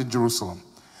happens in Jerusalem.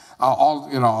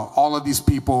 All of these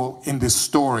people in this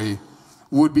story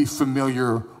would be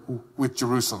familiar with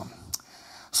Jerusalem.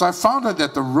 So I found out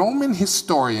that the Roman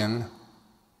historian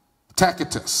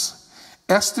Tacitus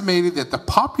estimated that the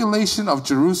population of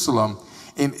Jerusalem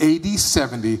in AD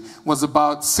 70 was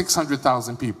about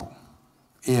 600,000 people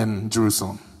in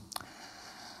Jerusalem.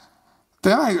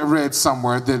 Then I read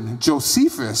somewhere that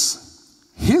Josephus,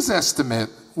 his estimate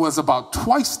was about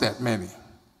twice that many.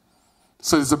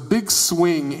 So there's a big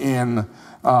swing in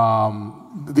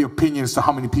the opinion as to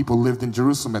how many people lived in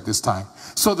Jerusalem at this time.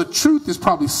 So the truth is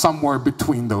probably somewhere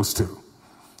between those two.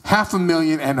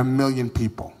 500,000 and 1 million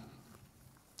people.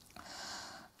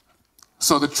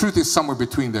 So the truth is somewhere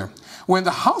between there. When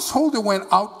the householder went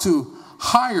out to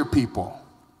hire people,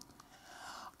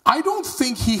 I don't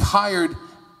think he hired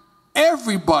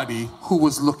everybody who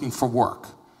was looking for work.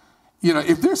 You know,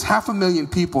 if there's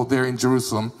 500,000 people there in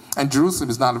Jerusalem, and Jerusalem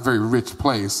is not a very rich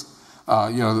place,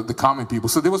 the common people,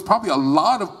 so there was probably a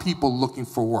lot of people looking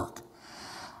for work.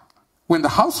 When the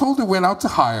householder went out to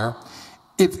hire,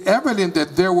 it's evident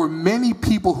that there were many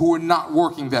people who were not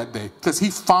working that day, because he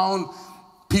found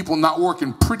people not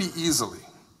working pretty easily.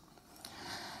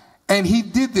 And he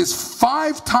did this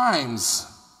 5 times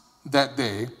that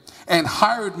day, and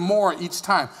hired more each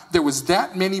time. There was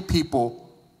that many people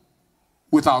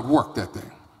without work that day.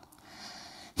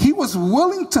 He was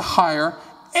willing to hire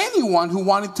anyone who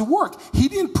wanted to work. He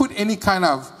didn't put any kind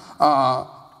of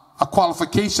a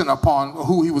qualification upon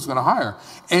who he was going to hire.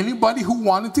 Anybody who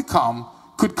wanted to come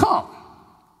could come.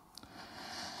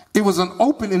 It was an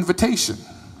open invitation.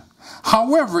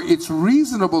 However, it's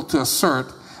reasonable to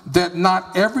assert that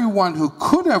not everyone who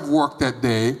could have worked that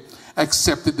day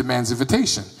accepted the man's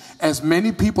invitation. As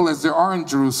many people as there are in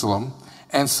Jerusalem,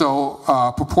 and so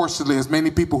proportionally as many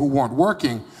people who weren't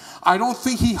working, I don't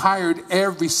think he hired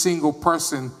every single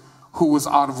person who was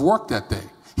out of work that day.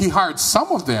 He hired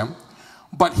some of them,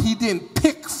 but he didn't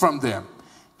pick from them.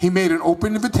 He made an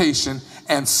open invitation,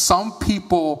 and some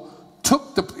people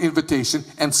took the invitation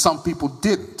and some people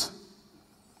didn't.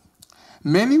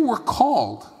 Many were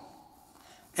called.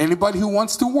 Anybody who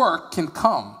wants to work can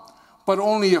come, but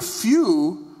only a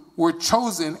few were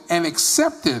chosen and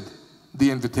accepted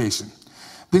the invitation.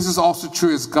 This is also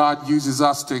true as God uses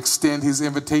us to extend his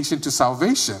invitation to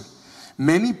salvation.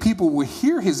 Many people will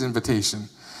hear his invitation,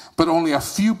 but only a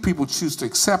few people choose to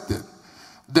accept it.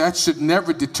 That should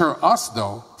never deter us,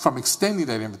 though, from extending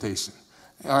that invitation.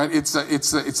 All right? It's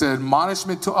an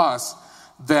admonishment to us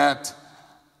that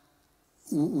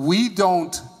we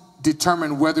don't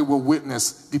determine whether we'll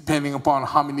witness depending upon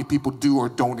how many people do or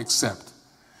don't accept.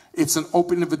 It's an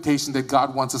open invitation that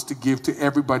God wants us to give to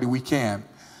everybody we can.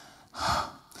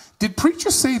 Did preacher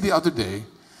say the other day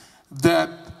that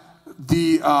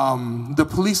the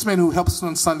policeman who helps us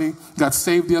on Sunday got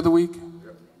saved the other week?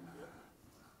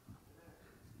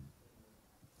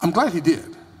 I'm glad he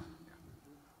did.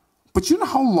 But you know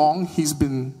how long he's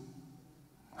been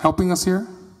helping us here?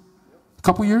 A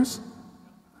couple years?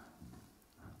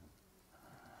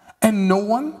 And no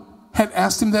one had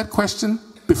asked him that question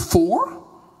before?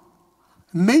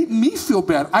 Made me feel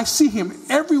bad. I see him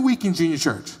every week in junior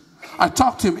church. I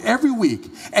talk to him every week,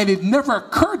 and it never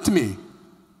occurred to me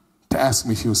to ask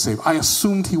him if he was saved. I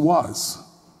assumed he was.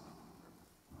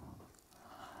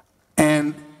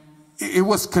 And it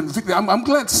was convicting. I'm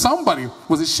glad somebody,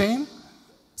 was it Shane?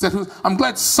 Is that who? I'm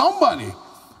glad somebody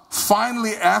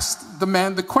finally asked the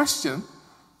man the question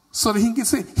so that he can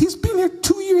say, he's been here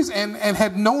 2 years and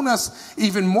had known us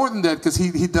even more than that, because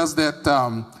he does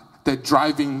that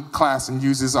driving class and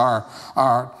uses our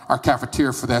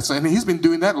cafeteria for that. So, and he's been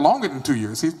doing that longer than 2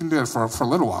 years. He's been doing it for a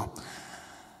little while.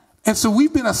 And so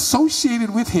we've been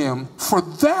associated with him for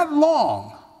that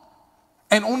long.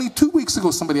 And only 2 weeks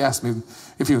ago, somebody asked me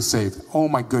if he was saved. Oh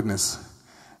my goodness.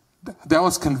 That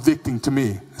was convicting to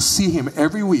me. See him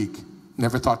every week.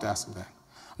 Never thought to ask him that.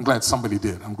 I'm glad somebody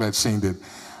did. I'm glad Shane did.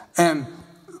 And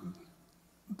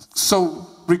so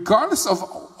regardless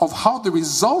of how the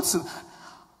results,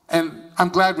 and I'm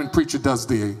glad when preacher does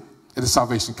the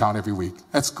salvation count every week.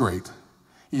 That's great,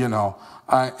 you know.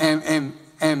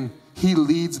 And he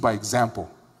leads by example.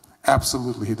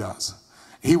 Absolutely, he does.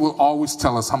 He will always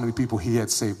tell us how many people he had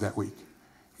saved that week.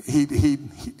 He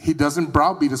doesn't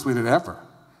browbeat us with it ever,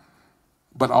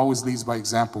 but always leads by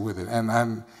example with it. And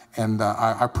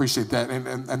I appreciate that.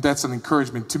 And that's an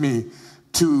encouragement to me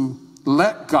to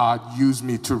let God use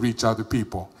me to reach other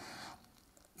people.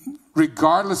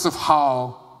 Regardless of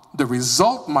how the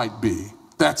result might be,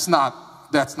 that's not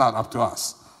up to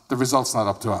us. The result's not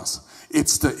up to us.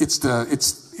 It's the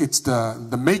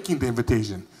making the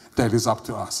invitation that is up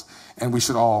to us. And we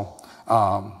should all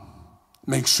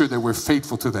make sure that we're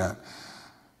faithful to that.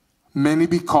 Many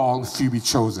be called, few be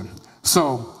chosen.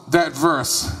 So that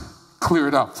verse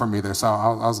cleared up for me there. So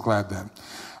I was glad then.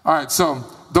 All right, so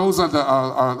those are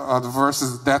the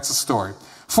verses. That's the story.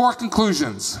 4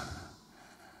 conclusions.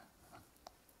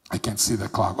 I can't see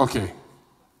that clock. Okay.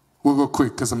 We'll go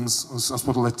quick because I'm supposed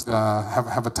to let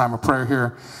have a time of prayer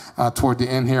here toward the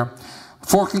end here.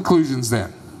 4 conclusions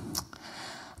then.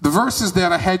 The verses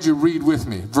that I had you read with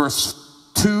me, verse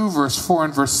 2, verse 4,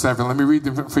 and verse 7. Let me read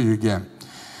them for you again.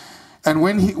 And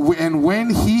when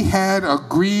he had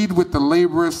agreed with the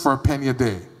laborers for a penny a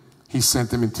day, he sent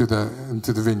them into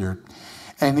the vineyard.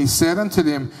 And he said unto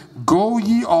them, go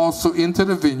ye also into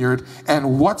the vineyard,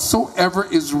 and whatsoever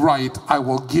is right I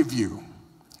will give you.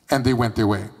 And they went their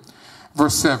way.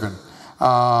 Verse 7,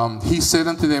 he said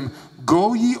unto them,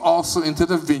 go ye also into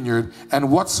the vineyard,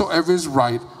 and whatsoever is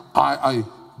right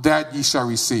that ye shall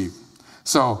receive.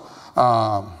 So,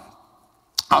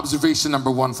 observation number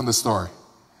 1 from the story.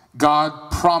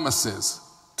 God promises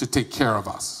to take care of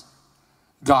us.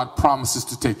 God promises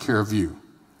to take care of you.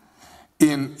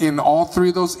 In all 3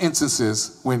 of those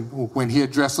instances, when he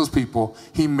addressed those people,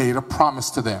 he made a promise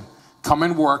to them. Come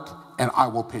and work, and I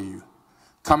will pay you.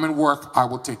 Come and work, I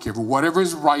will take care of you. Whatever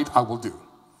is right, I will do.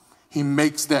 He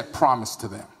makes that promise to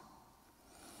them.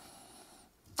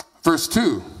 Verse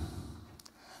 2,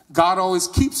 God always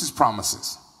keeps his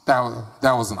promises. That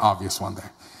was an obvious one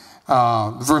there.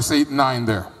 Verse 8 and 9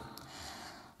 there.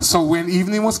 So when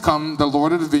evening was come, the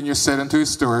Lord of the vineyard said unto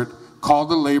his steward, call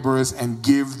the laborers and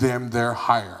give them their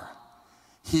hire.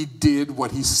 He did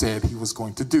what he said he was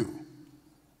going to do.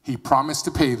 He promised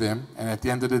to pay them, and at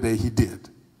the end of the day, he did.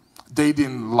 They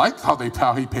didn't like how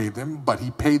he paid them, but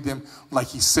he paid them like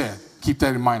he said. Keep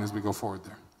that in mind as we go forward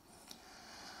there.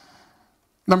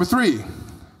 Number 3,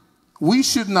 we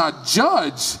should not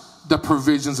judge the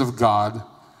provisions of God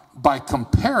by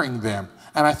comparing them.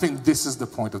 And I think this is the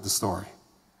point of the story.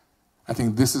 I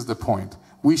think this is the point.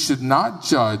 We should not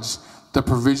judge the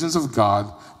provisions of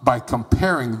God by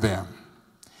comparing them.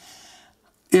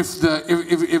 If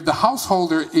the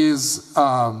householder is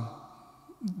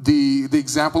the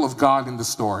example of God in the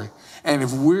story, and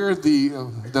if we're the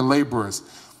laborers,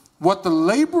 what the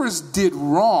laborers did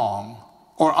wrong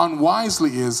or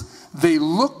unwisely is they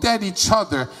looked at each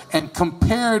other and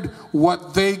compared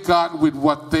what they got with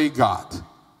what they got.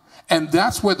 And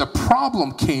that's where the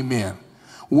problem came in.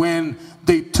 When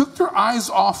they took their eyes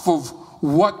off of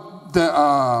what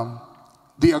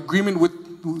the agreement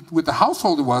with the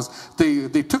householder was,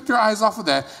 they took their eyes off of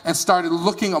that and started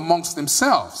looking amongst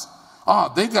themselves.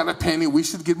 They got a penny, we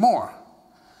should get more.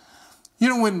 You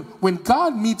know, when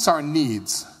God meets our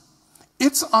needs,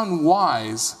 it's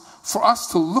unwise for us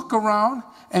to look around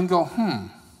and go,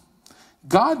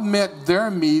 God met their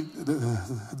need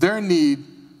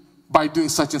by doing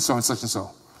such and so and such and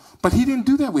so. But he didn't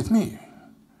do that with me.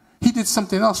 He did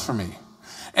something else for me.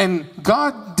 And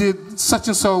God did such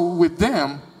and so with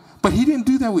them, but he didn't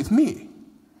do that with me.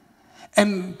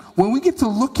 And when we get to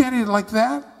look at it like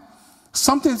that,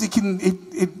 sometimes it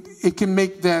can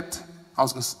make that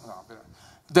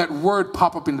that word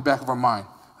pop up in the back of our mind.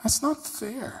 That's not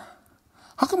fair.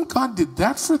 How come God did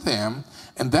that for them,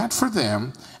 and that for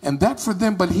them, and that for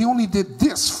them, but he only did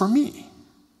this for me?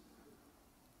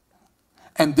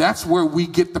 And that's where we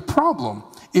get the problem,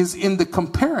 is in the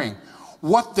comparing.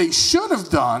 What they should have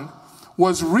done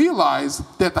was realize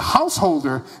that the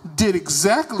householder did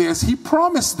exactly as he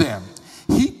promised them.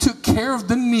 He took care of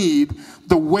the need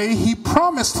the way he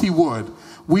promised he would.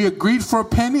 We agreed for a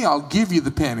penny, I'll give you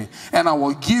the penny. And I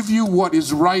will give you what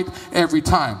is right every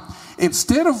time.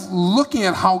 Instead of looking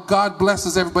at how God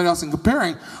blesses everybody else and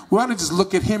comparing, we ought to just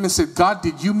look at him and say, God,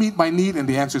 did you meet my need? And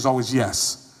the answer is always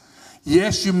yes.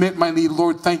 Yes, you met my need,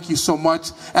 Lord, thank you so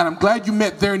much. And I'm glad you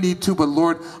met their need too, but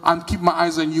Lord, I'm keeping my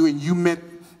eyes on you and you met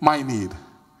my need.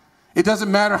 It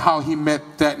doesn't matter how he met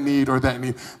that need or that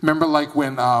need. Remember like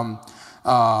when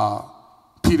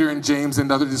Peter and James and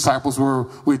the other disciples were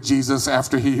with Jesus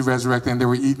after he resurrected, and they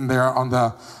were eating there on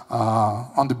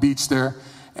the beach there.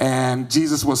 And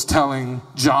Jesus was telling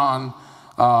John,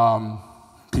 John.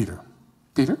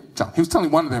 He was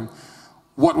telling one of them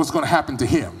what was going to happen to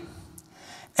him.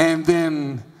 And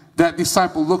then that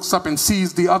disciple looks up and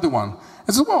sees the other one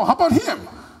and says, well, how about him?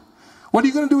 What are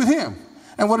you going to do with him?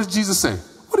 And what does Jesus say?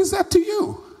 What is that to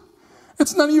you?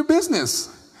 It's none of your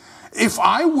business. If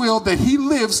I will that he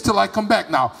lives till I come back.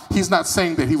 Now, he's not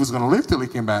saying that he was going to live till he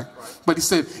came back. But he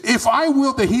said, if I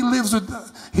will that he lives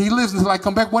until I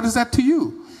come back, what is that to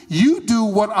you? You do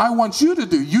what I want you to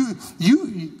do. You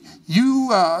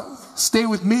stay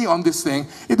with me on this thing.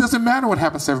 It doesn't matter what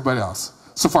happens to everybody else,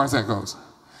 so far as that goes.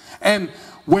 And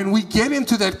when we get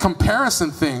into that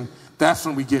comparison thing, that's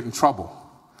when we get in trouble.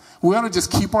 We ought to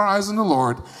just keep our eyes on the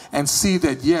Lord and see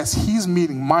that, yes, he's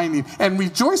meeting my need. And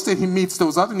rejoice that he meets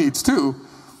those other needs too.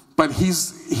 But he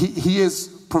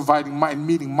is providing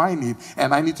meeting my need.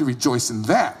 And I need to rejoice in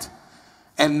that.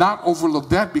 And not overlook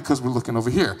that because we're looking over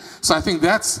here. So I think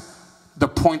that's the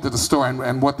point of the story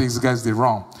and what these guys did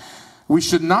wrong. We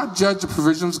should not judge the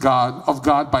provisions of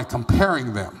God by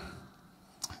comparing them.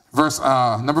 Verse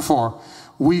number 4.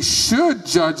 We should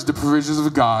judge the provisions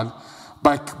of God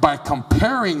by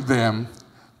comparing them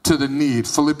to the need.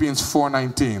 Philippians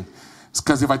 4:19. It's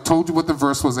because if I told you what the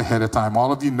verse was ahead of time,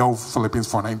 all of you know Philippians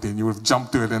 4:19. You would have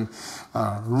jumped to it and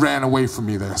ran away from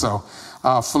me there. So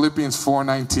Philippians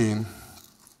 4:19.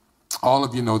 All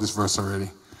of you know this verse already.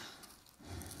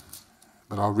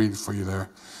 But I'll read it for you there.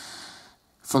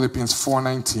 Philippians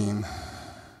 4:19.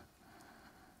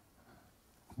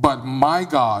 But my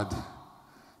God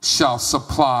shall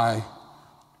supply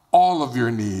all of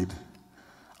your need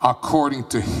according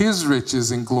to his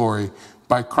riches in glory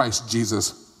by Christ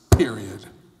Jesus, period.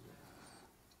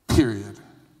 Period.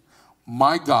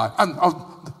 My God,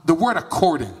 the word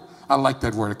according, I like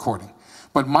that word according.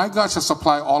 But my God shall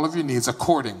supply all of your needs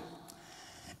according.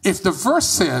 If the verse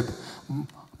said,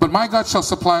 but my God shall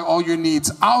supply all your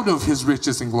needs out of his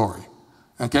riches and glory.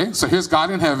 Okay, so here's God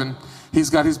in heaven.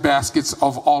 He's got his baskets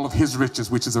of all of his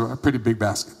riches, which is a pretty big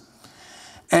basket.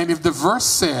 And if the verse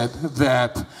said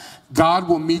that God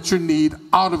will meet your need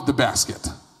out of the basket,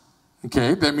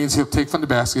 okay, that means he'll take from the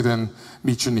basket and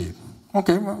meet your need.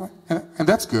 Okay, and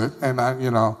that's good. And,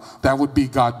 that would be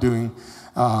God doing,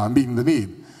 meeting the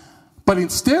need. But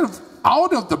instead of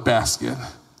out of the basket,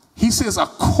 he says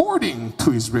according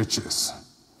to his riches.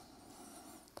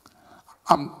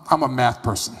 I'm a math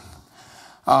person.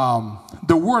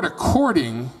 The word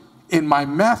according in my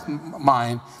math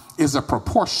mind is a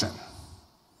proportion.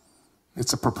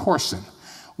 It's a proportion,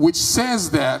 which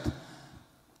says that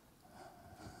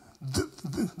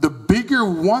the bigger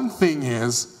one thing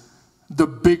is, the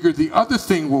bigger the other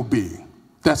thing will be.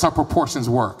 That's how proportions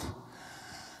work.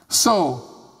 So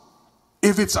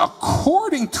if it's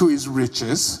according to his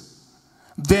riches,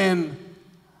 then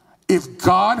if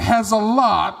God has a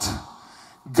lot,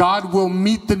 God will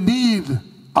meet the need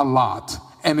a lot.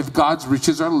 And if God's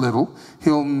riches are little,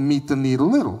 he'll meet the need a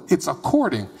little. It's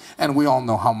according. And we all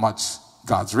know how much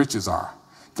God's riches are.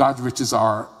 God's riches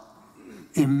are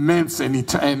immense and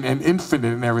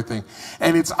infinite and everything.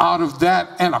 And it's out of that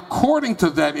and according to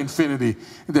that infinity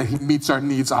that he meets our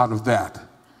needs out of that.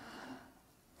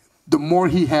 The more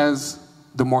he has,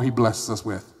 the more he blesses us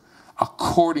with,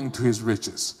 according to his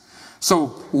riches.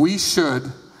 So we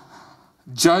should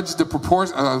judge the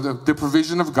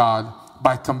provision of God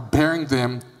by comparing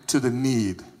them to the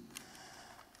need.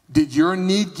 Did your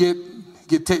need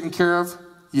get taken care of?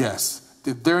 Yes.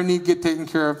 Did their need get taken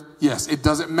care of? Yes. It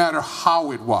doesn't matter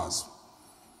how it was.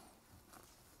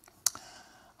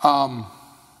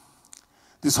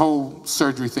 This whole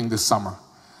surgery thing this summer.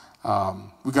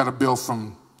 We got a bill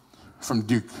from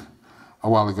Duke a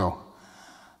while ago.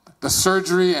 The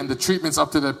surgery and the treatments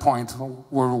up to that point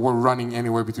were running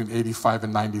anywhere between $85,000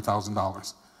 and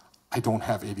 $90,000. I don't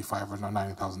have $85,000 or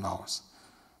 $90,000.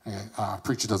 Okay?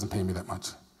 Preacher doesn't pay me that much.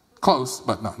 Close,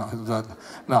 but no.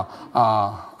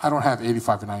 I don't have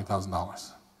 $85,000 or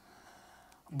 $90,000.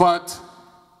 But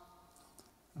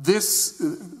this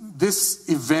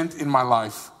event in my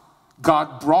life,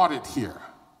 God brought it here.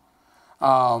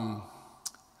 I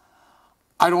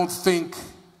don't think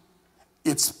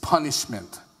it's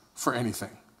punishment for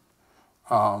anything.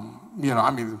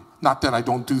 Not that I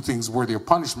don't do things worthy of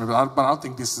punishment, but I don't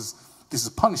think this is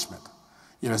punishment.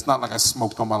 It's not like I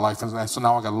smoked all my life, and so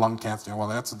now I got lung cancer. Well,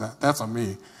 that's on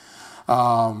me.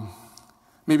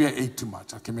 Maybe I ate too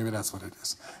much. Okay, maybe that's what it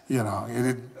is.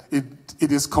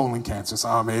 It is colon cancer,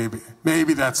 so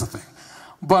maybe that's the thing.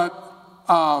 But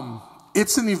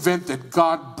it's an event that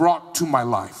God brought to my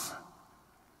life.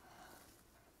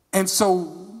 And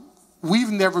so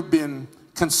we've never been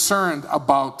concerned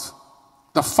about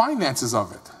the finances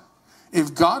of it.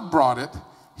 If God brought it,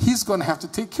 he's going to have to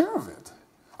take care of it.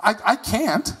 I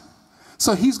can't,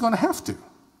 so he's going to have to.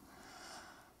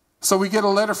 So we get a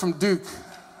letter from Duke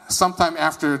sometime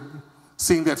after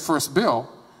seeing that first bill,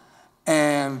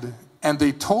 and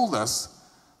they told us,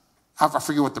 I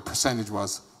forget what the percentage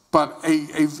was, but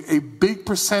a big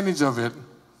percentage of it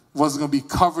was going to be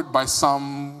covered by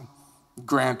some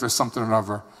grant or something or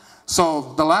other.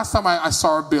 So the last time I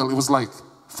saw a bill, it was like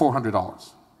 $400.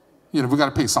 You know, we got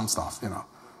to pay some stuff, you know,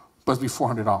 but it'd be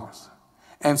 $400.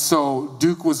 And so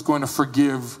Duke was going to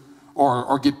forgive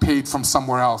or get paid from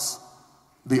somewhere else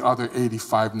the other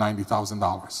 $85,000,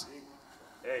 $90,000.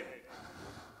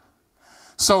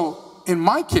 So in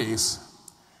my case,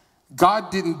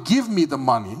 God didn't give me the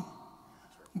money,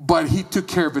 but he took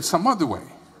care of it some other way.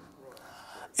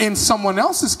 In someone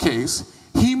else's case,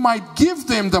 he might give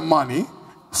them the money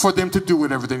for them to do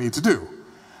whatever they need to do.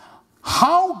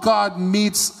 How God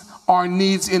meets our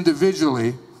needs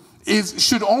individually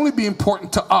should only be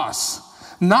important to us.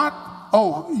 Not,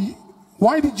 oh,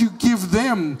 why did you give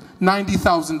them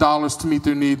 $90,000 to meet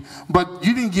their need, but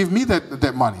you didn't give me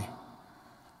that money?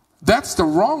 That's the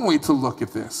wrong way to look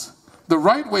at this. The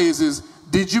right way is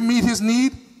did you meet his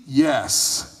need?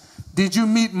 Yes. Did you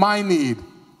meet my need?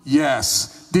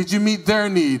 Yes. Did you meet their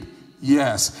need?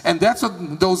 Yes. And that's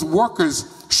what those workers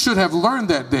should have learned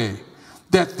that day.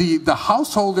 That the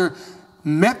householder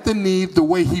met the need the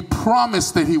way he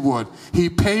promised that he would. He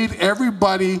paid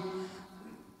everybody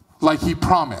like he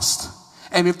promised.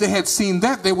 And if they had seen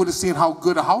that, they would have seen how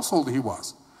good a householder he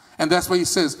was. And that's why he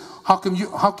says, how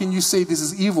can you say this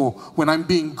is evil when I'm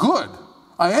being good?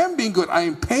 I am being good. I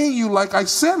am paying you like I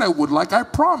said I would, like I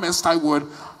promised I would.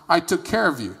 I took care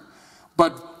of you.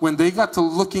 But when they got to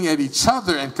looking at each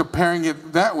other and comparing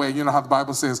it that way, you know how the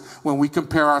Bible says, when we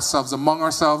compare ourselves among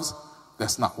ourselves,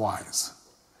 that's not wise.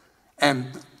 And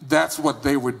that's what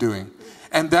they were doing.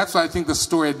 And that's what I think the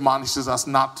story admonishes us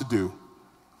not to do.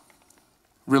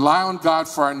 Rely on God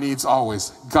for our needs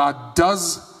always. God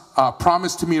does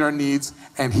promise to meet our needs,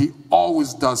 and he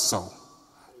always does so.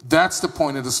 That's the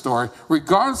point of the story,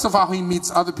 regardless of how he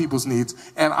meets other people's needs.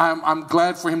 And I'm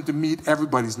glad for him to meet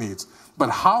everybody's needs. But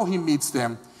how he meets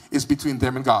them is between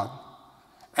them and God.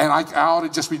 And I ought to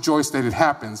just rejoice that it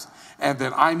happens, and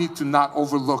that I need to not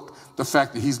overlook the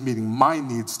fact that he's meeting my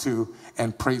needs too,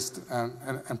 and praise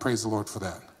the Lord for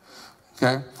that.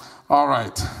 Okay? All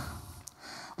right.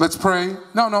 Let's pray.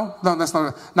 No, that's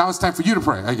not it. Now it's time for you to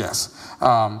pray, I guess.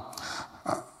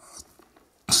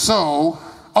 So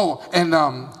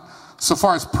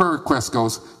far as prayer requests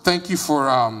goes, thank you for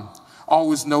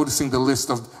always noticing the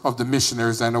list of the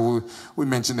missionaries. I know we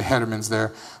mentioned the Hedermans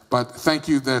there, but thank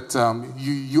you that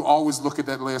you always look at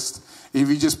that list. If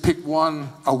you just pick one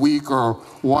a week or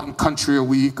one country a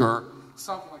week or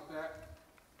something like that,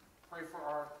 pray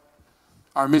for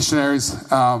our missionaries.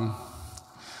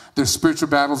 There's spiritual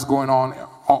battles going on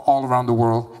all around the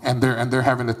world, and they're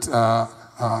having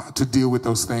to deal with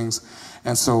those things.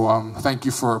 And so thank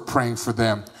you for praying for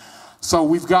them. So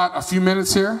we've got a few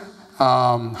minutes here.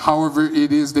 However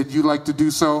it is that you like to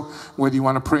do so, whether you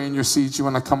want to pray in your seat, you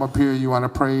want to come up here, you want to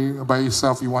pray by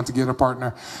yourself, you want to get a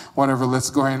partner, whatever. Let's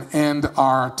go ahead and end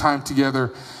our time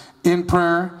together in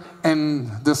prayer.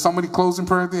 And does somebody close in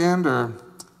prayer at the end, or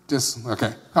just,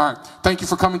 okay. All right. Thank you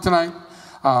for coming tonight.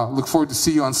 Look forward to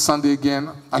see you on Sunday again.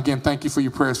 Again, thank you for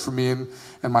your prayers for me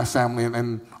and my family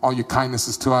and all your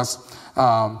kindnesses to us.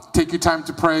 Take your time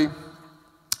to pray.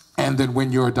 And then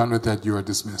when you are done with that, you are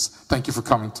dismissed. Thank you for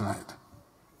coming tonight.